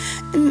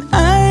 and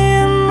I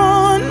am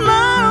on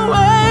my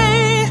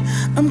way.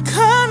 I'm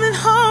coming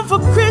home for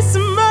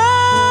Christmas.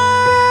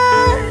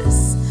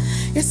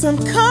 Yes, I'm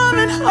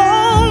coming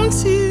home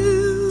to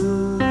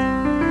you.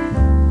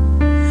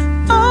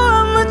 Oh,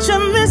 how much I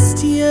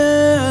missed you.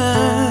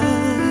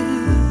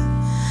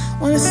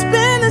 Wanna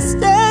spend this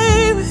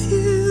day with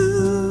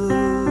you.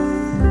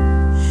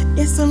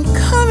 Yes, I'm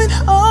coming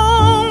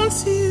home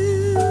to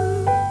you.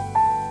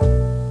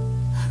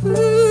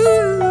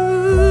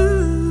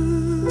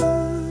 Ooh.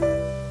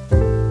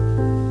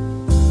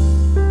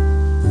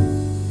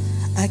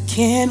 I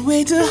can't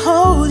wait to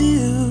hold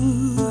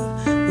you.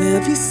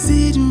 We'll be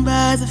sitting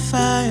by the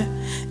fire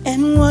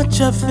and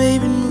watch our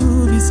favorite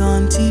movies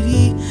on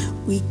TV.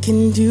 We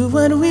can do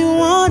what we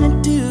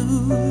wanna do.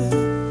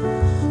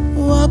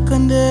 Walk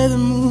under the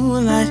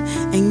moonlight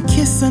and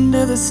kiss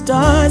under the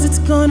stars. It's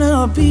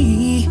gonna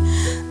be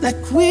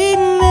like we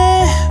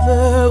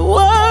never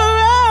were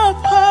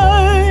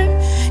apart.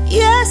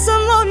 Yes,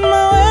 I'm on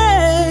my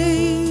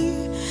way.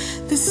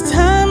 This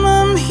time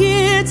I'm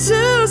here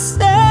to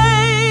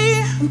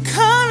stay. I'm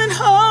coming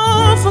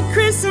home for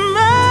Christmas.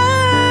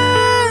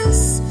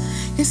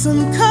 Yes,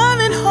 I'm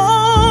coming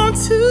home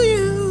to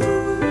you.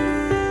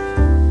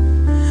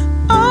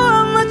 Oh,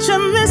 how much I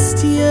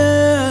missed you.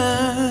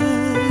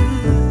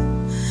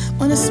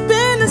 Wanna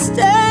spend this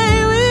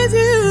day with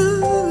you.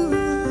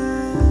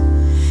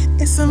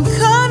 Yes, I'm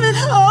coming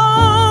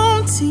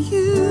home to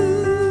you.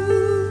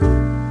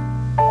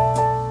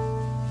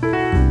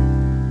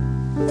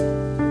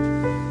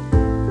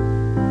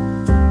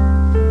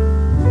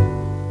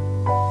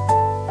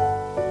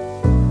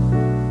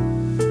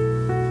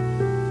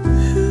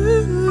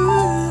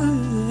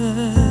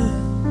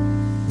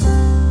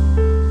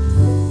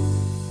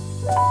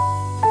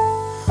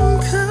 I'm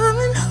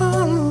coming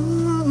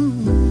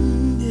home,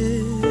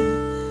 yeah.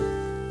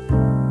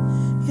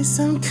 Yes,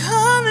 I'm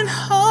coming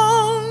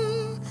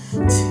home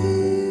to you.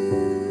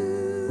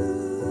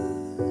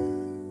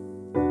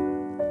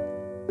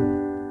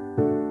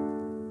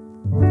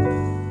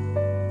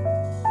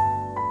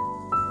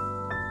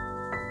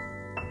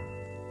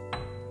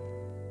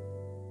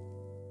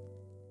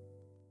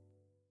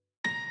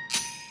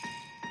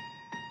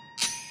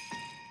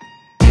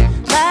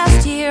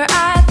 Last year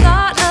I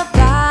thought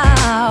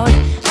about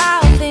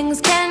how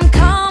things can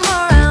come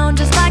around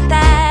just like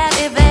that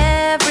if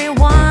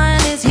everyone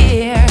is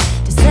here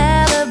to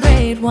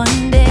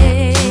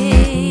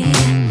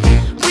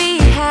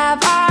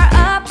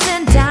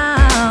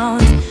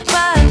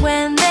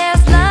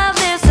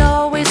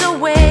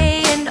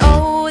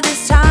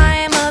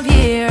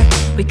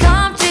we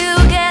come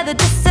together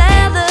to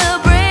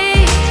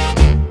celebrate.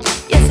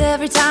 Yes,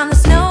 every time the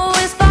snow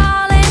is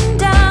falling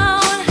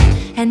down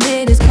and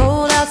it is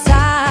cold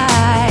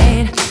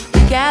outside,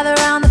 we gather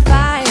around the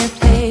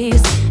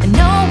fireplace and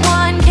no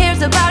one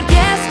cares about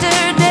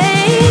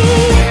yesterday.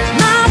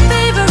 My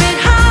favorite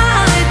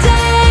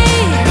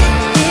holiday,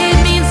 it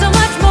means so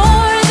much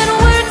more than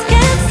words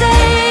can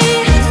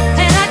say.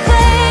 And I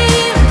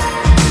claim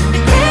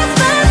that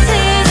Christmas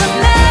is a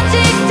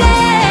magic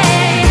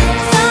day.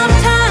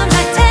 Sometimes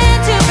I tend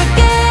to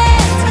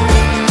forget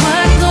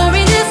what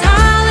glory this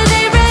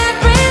holiday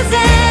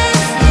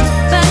represents,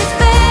 but it's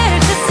fair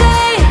to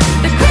say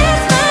that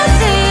Christmas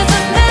is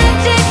a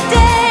magic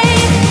day.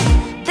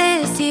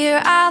 This year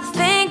I'll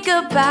think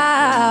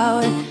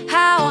about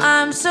how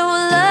I'm so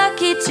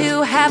lucky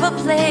to have a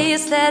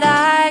place that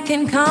I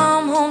can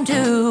come home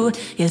to.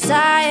 Yes,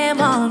 I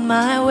am on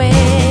my way.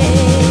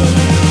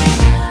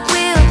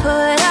 We'll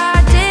put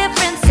our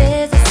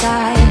differences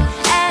aside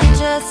and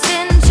just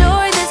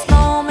enjoy this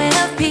moment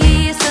of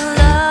peace and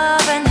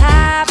love and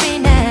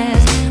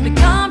happiness. We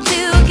come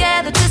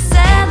together to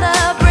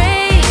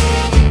celebrate.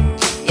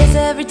 Yes,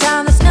 every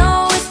time the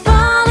snow is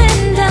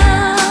falling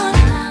down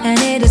and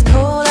it is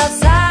cold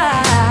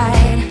outside,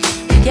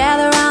 we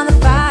gather around the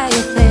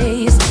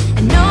fireplace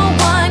and no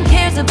one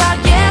cares about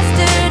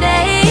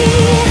yesterday.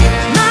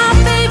 My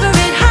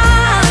favorite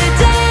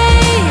holiday,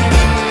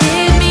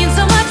 it means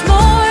so much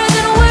more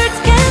than words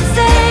can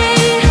say.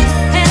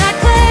 And I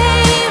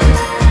claim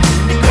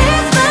that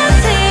Christmas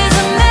is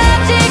a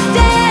magic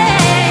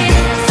day.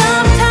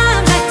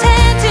 Sometimes I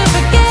tend to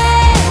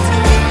forget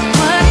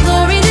what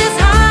glory this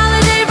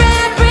holiday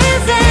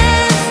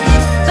represents,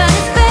 but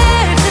it's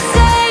fair to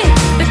say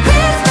that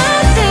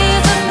Christmas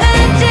is a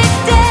magic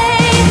day.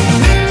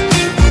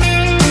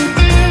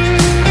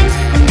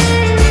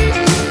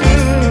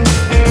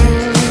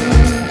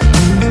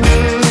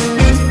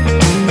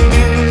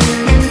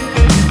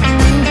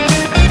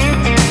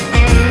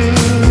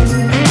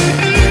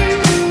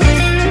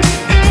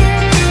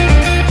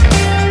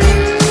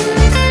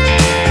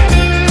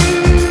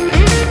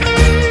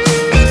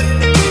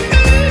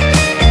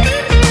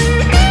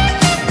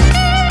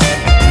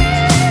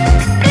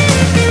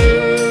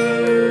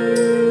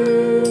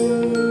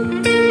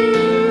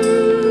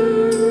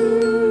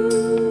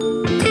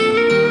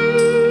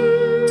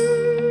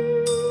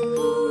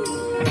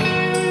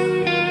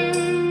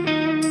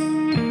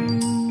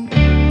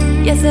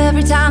 Yes,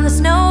 every time the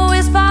snow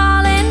is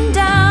falling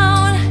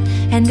down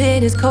and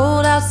it is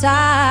cold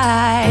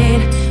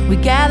outside, we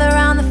gather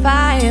around the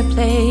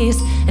fireplace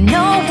and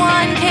no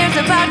one cares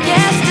about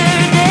yesterday.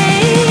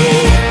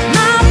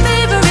 My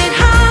favorite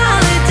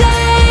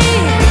holiday,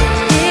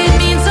 it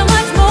means so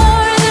much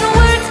more than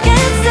words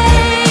can say.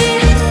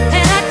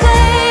 And I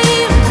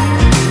claim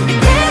that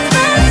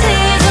Christmas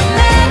is a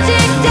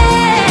magic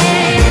day.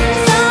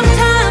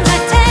 Sometimes I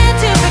tend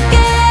to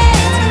forget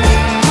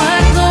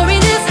what glory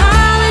this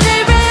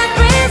holiday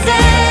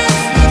represents,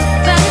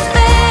 but it's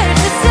fair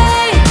to say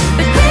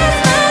that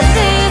Christmas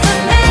is a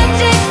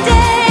magic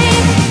day.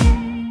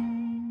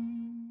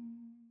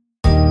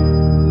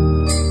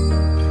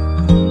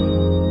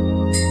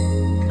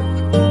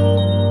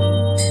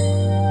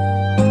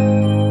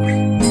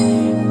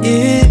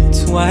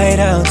 It's white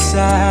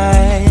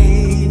outside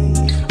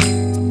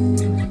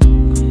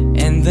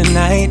and the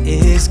night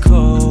is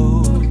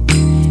cold.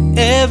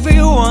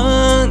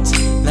 Everyone's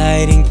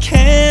lighting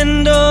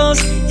candles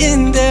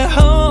in their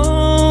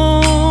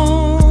homes.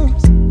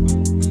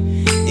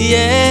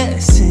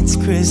 Yes, it's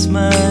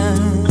Christmas.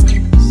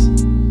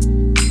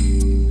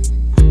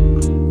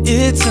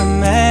 It's a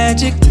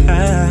magic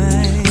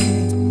time.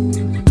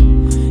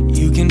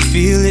 You can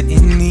feel it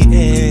in the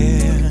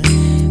air,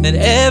 that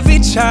every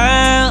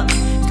child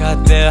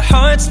got their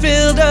hearts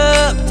filled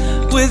up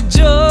with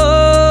joy.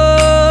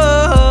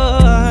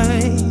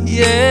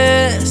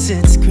 Yes,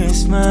 it's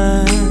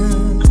Christmas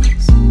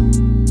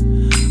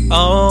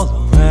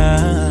all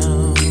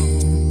around.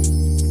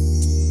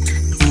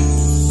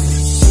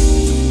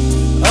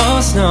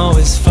 All snow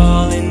is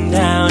falling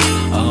down,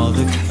 all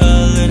the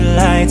colored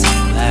lights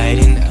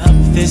lighting up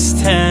this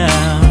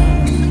town.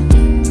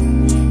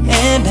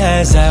 And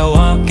as I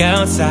walk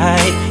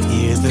outside,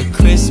 hear the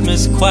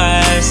Christmas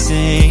choir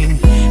sing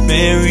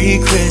Merry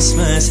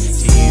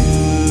Christmas to you.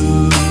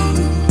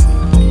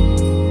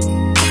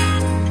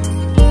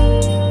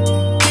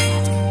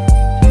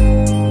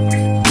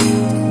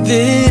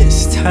 This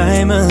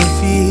time of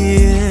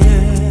year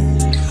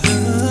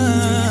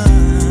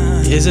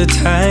is a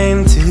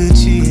time to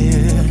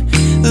cheer.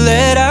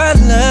 Let our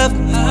loved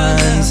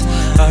ones,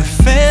 our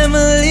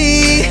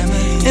family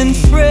and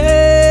friends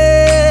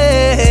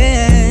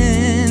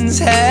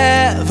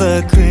have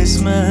a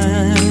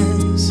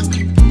Christmas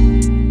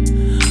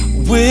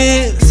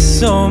with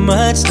so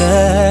much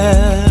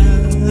love,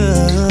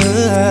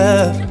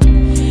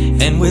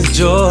 and with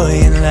joy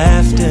and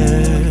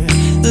laughter.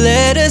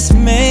 Let us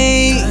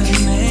make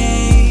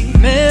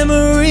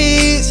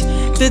memories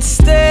that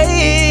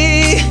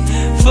stay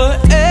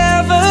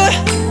forever.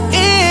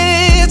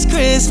 It's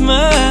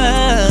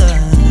Christmas,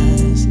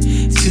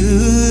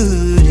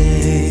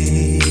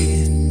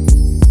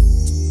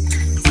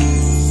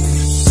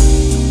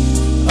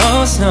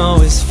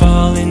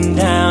 falling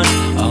down,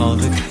 all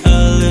the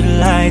colored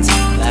lights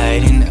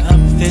lighting up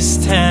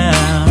this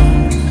town.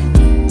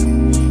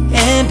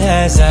 And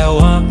as I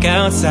walk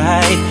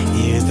outside,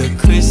 hear the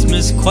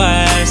Christmas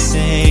choir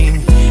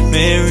sing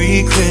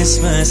Merry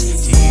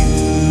Christmas to you.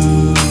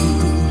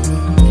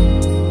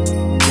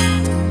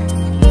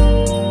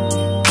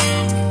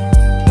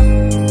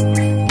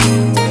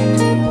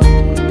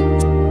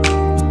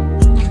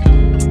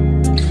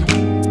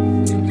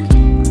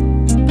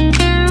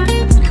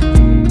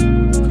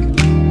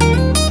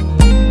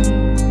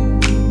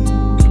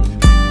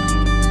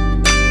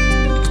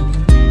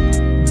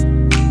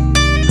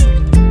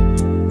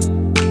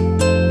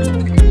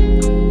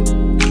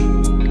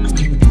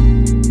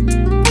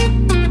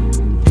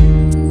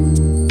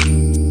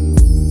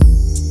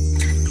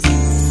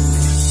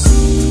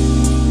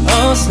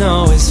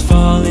 Snow is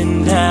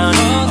falling down,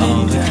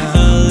 all the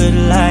colored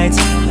lights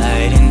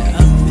lighting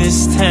up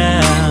this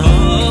town.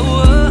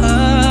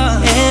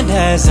 And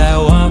as I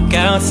walk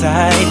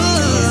outside,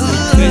 hear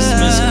the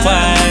Christmas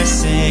choir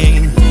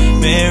sing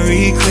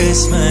Merry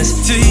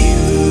Christmas to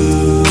you.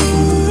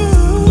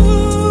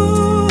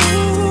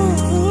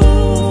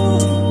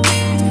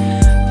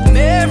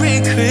 Merry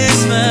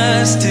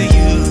Christmas to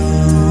you.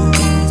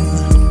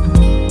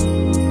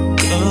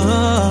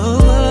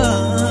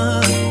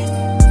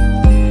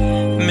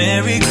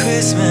 Merry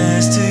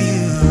Christmas to you.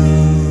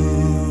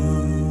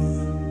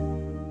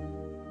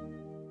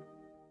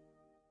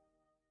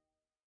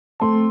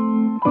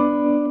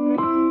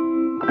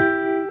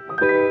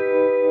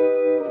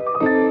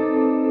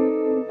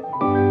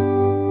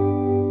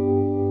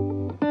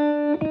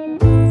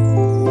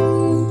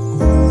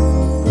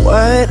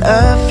 What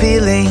a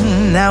feeling,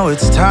 now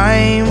it's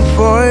time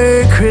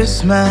for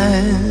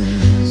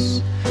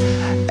Christmas.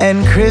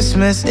 And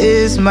Christmas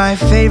is my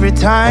favorite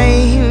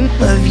time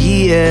of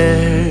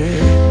year.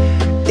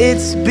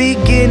 It's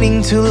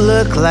beginning to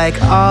look like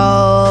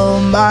all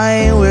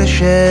my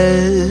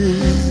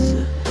wishes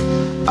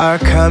are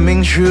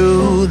coming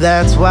true.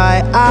 That's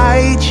why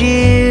I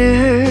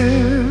cheer.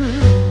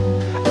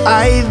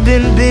 I've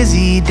been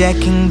busy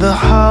decking the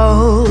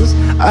halls.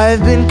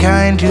 I've been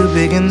kind to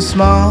big and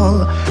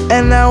small.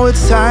 And now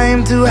it's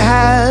time to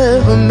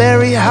have a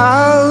merry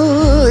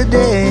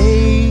holiday.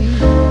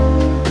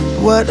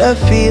 What a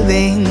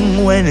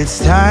feeling when it's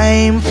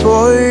time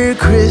for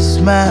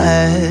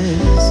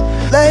Christmas.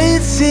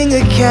 Let's sing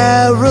a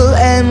carol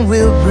and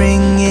we'll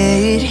bring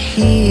it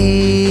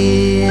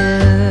here.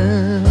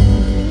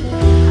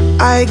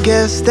 I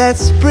guess that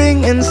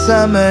spring and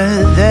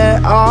summer,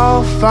 they're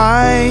all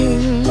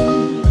fine.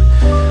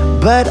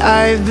 But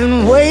I've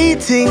been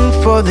waiting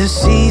for the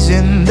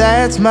season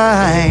that's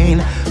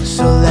mine.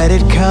 So let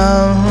it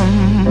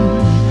come,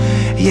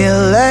 yeah,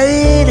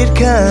 let it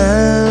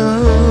come.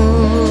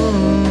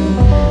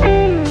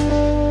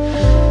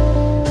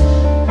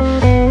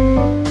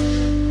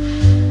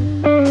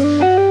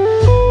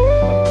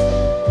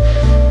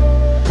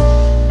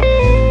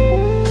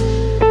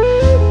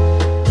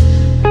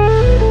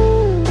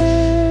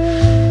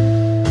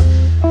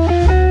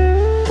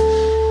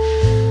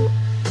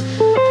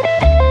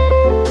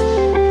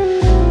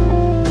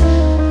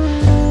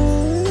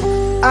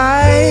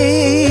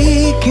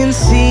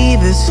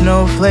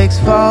 Snowflakes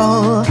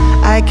fall,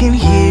 I can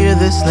hear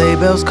the sleigh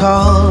bells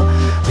call.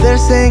 They're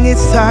saying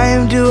it's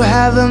time to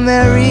have a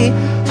merry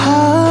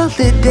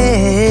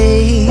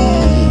holiday.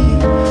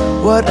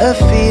 What a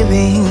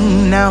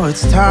feeling, now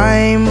it's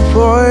time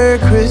for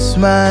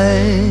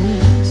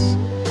Christmas.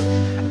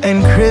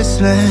 And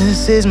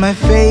Christmas is my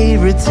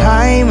favorite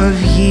time of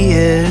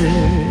year.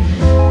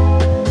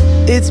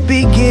 It's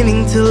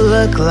beginning to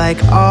look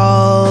like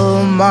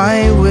all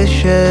my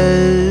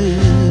wishes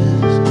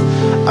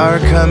are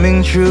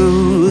coming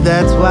true.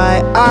 That's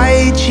why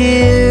I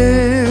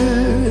cheer.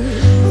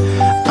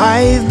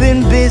 I've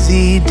been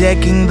busy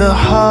decking the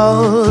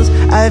halls.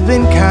 I've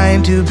been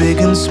kind to big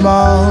and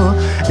small.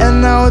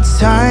 And now it's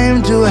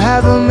time to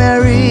have a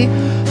merry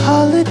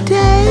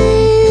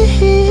holiday.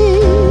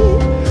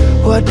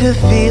 What a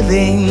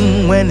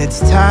feeling when it's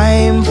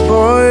time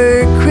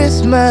for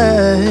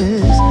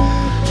Christmas.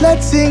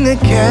 Let's sing a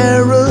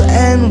carol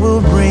and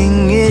we'll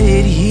bring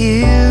it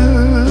here.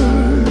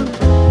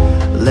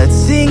 Let's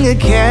sing a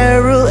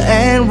carol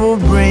and we'll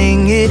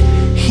bring it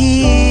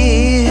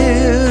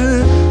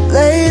here.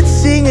 Let's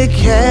sing a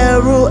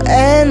carol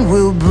and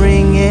we'll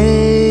bring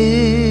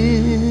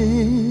it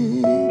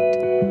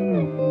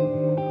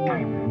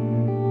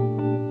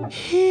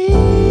here.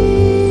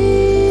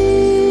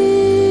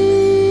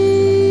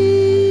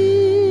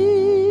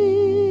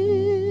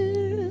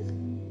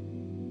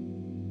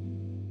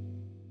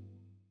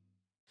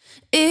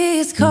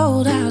 It's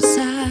cold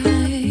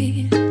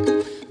outside,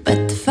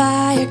 but the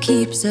fire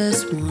keeps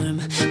us warm.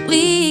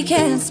 We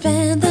can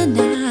spend the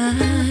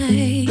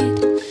night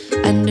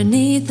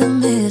underneath the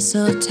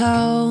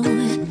mistletoe.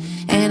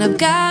 And I've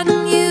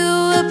gotten you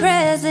a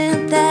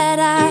present that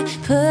I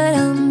put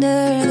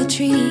under the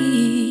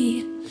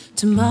tree.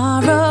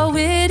 Tomorrow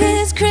it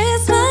is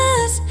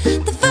Christmas,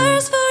 the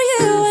first for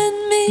you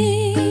and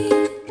me.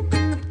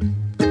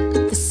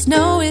 The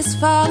snow is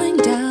falling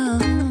down.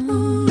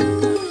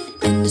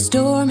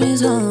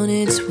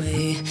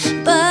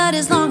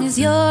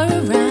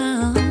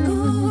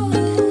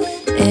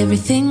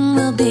 everything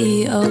will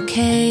be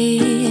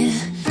okay.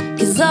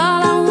 'Cause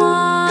all I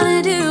wanna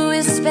do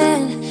is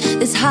spend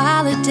this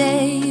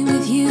holiday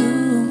with you.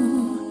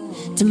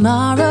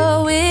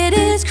 Tomorrow it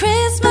is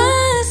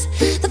Christmas,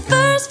 the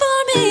first for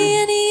me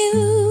and you.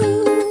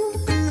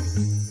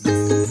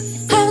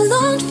 I've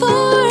longed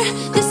for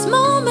this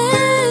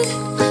moment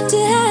to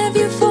have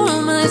you for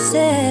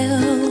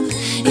myself,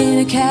 in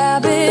a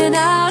cabin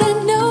out in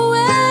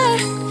nowhere,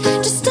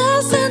 just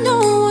us and no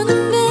one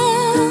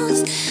else.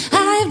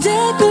 I've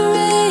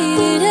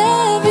decorated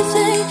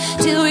everything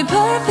till we're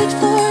perfect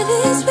for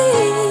this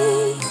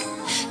week.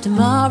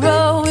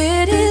 Tomorrow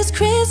it is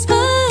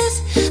Christmas,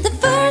 the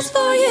first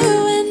for you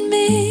and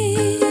me.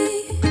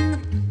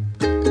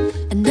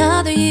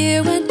 Another year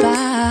went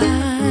by,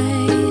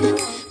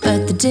 but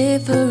the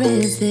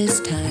difference this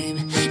time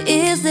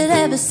is that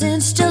ever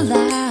since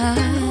July,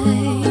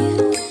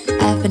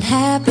 I've been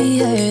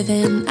happier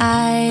than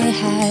I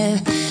have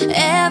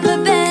ever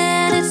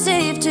been. It's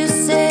safe to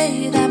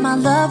say that my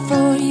love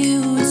for you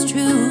is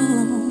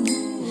true.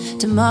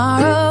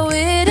 Tomorrow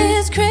it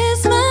is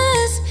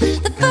Christmas,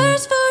 the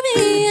first for me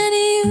and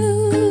you.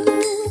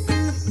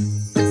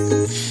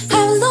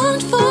 I've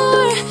longed for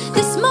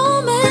this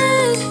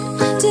moment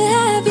to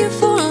have you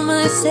for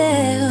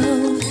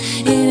myself,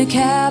 in a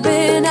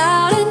cabin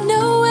out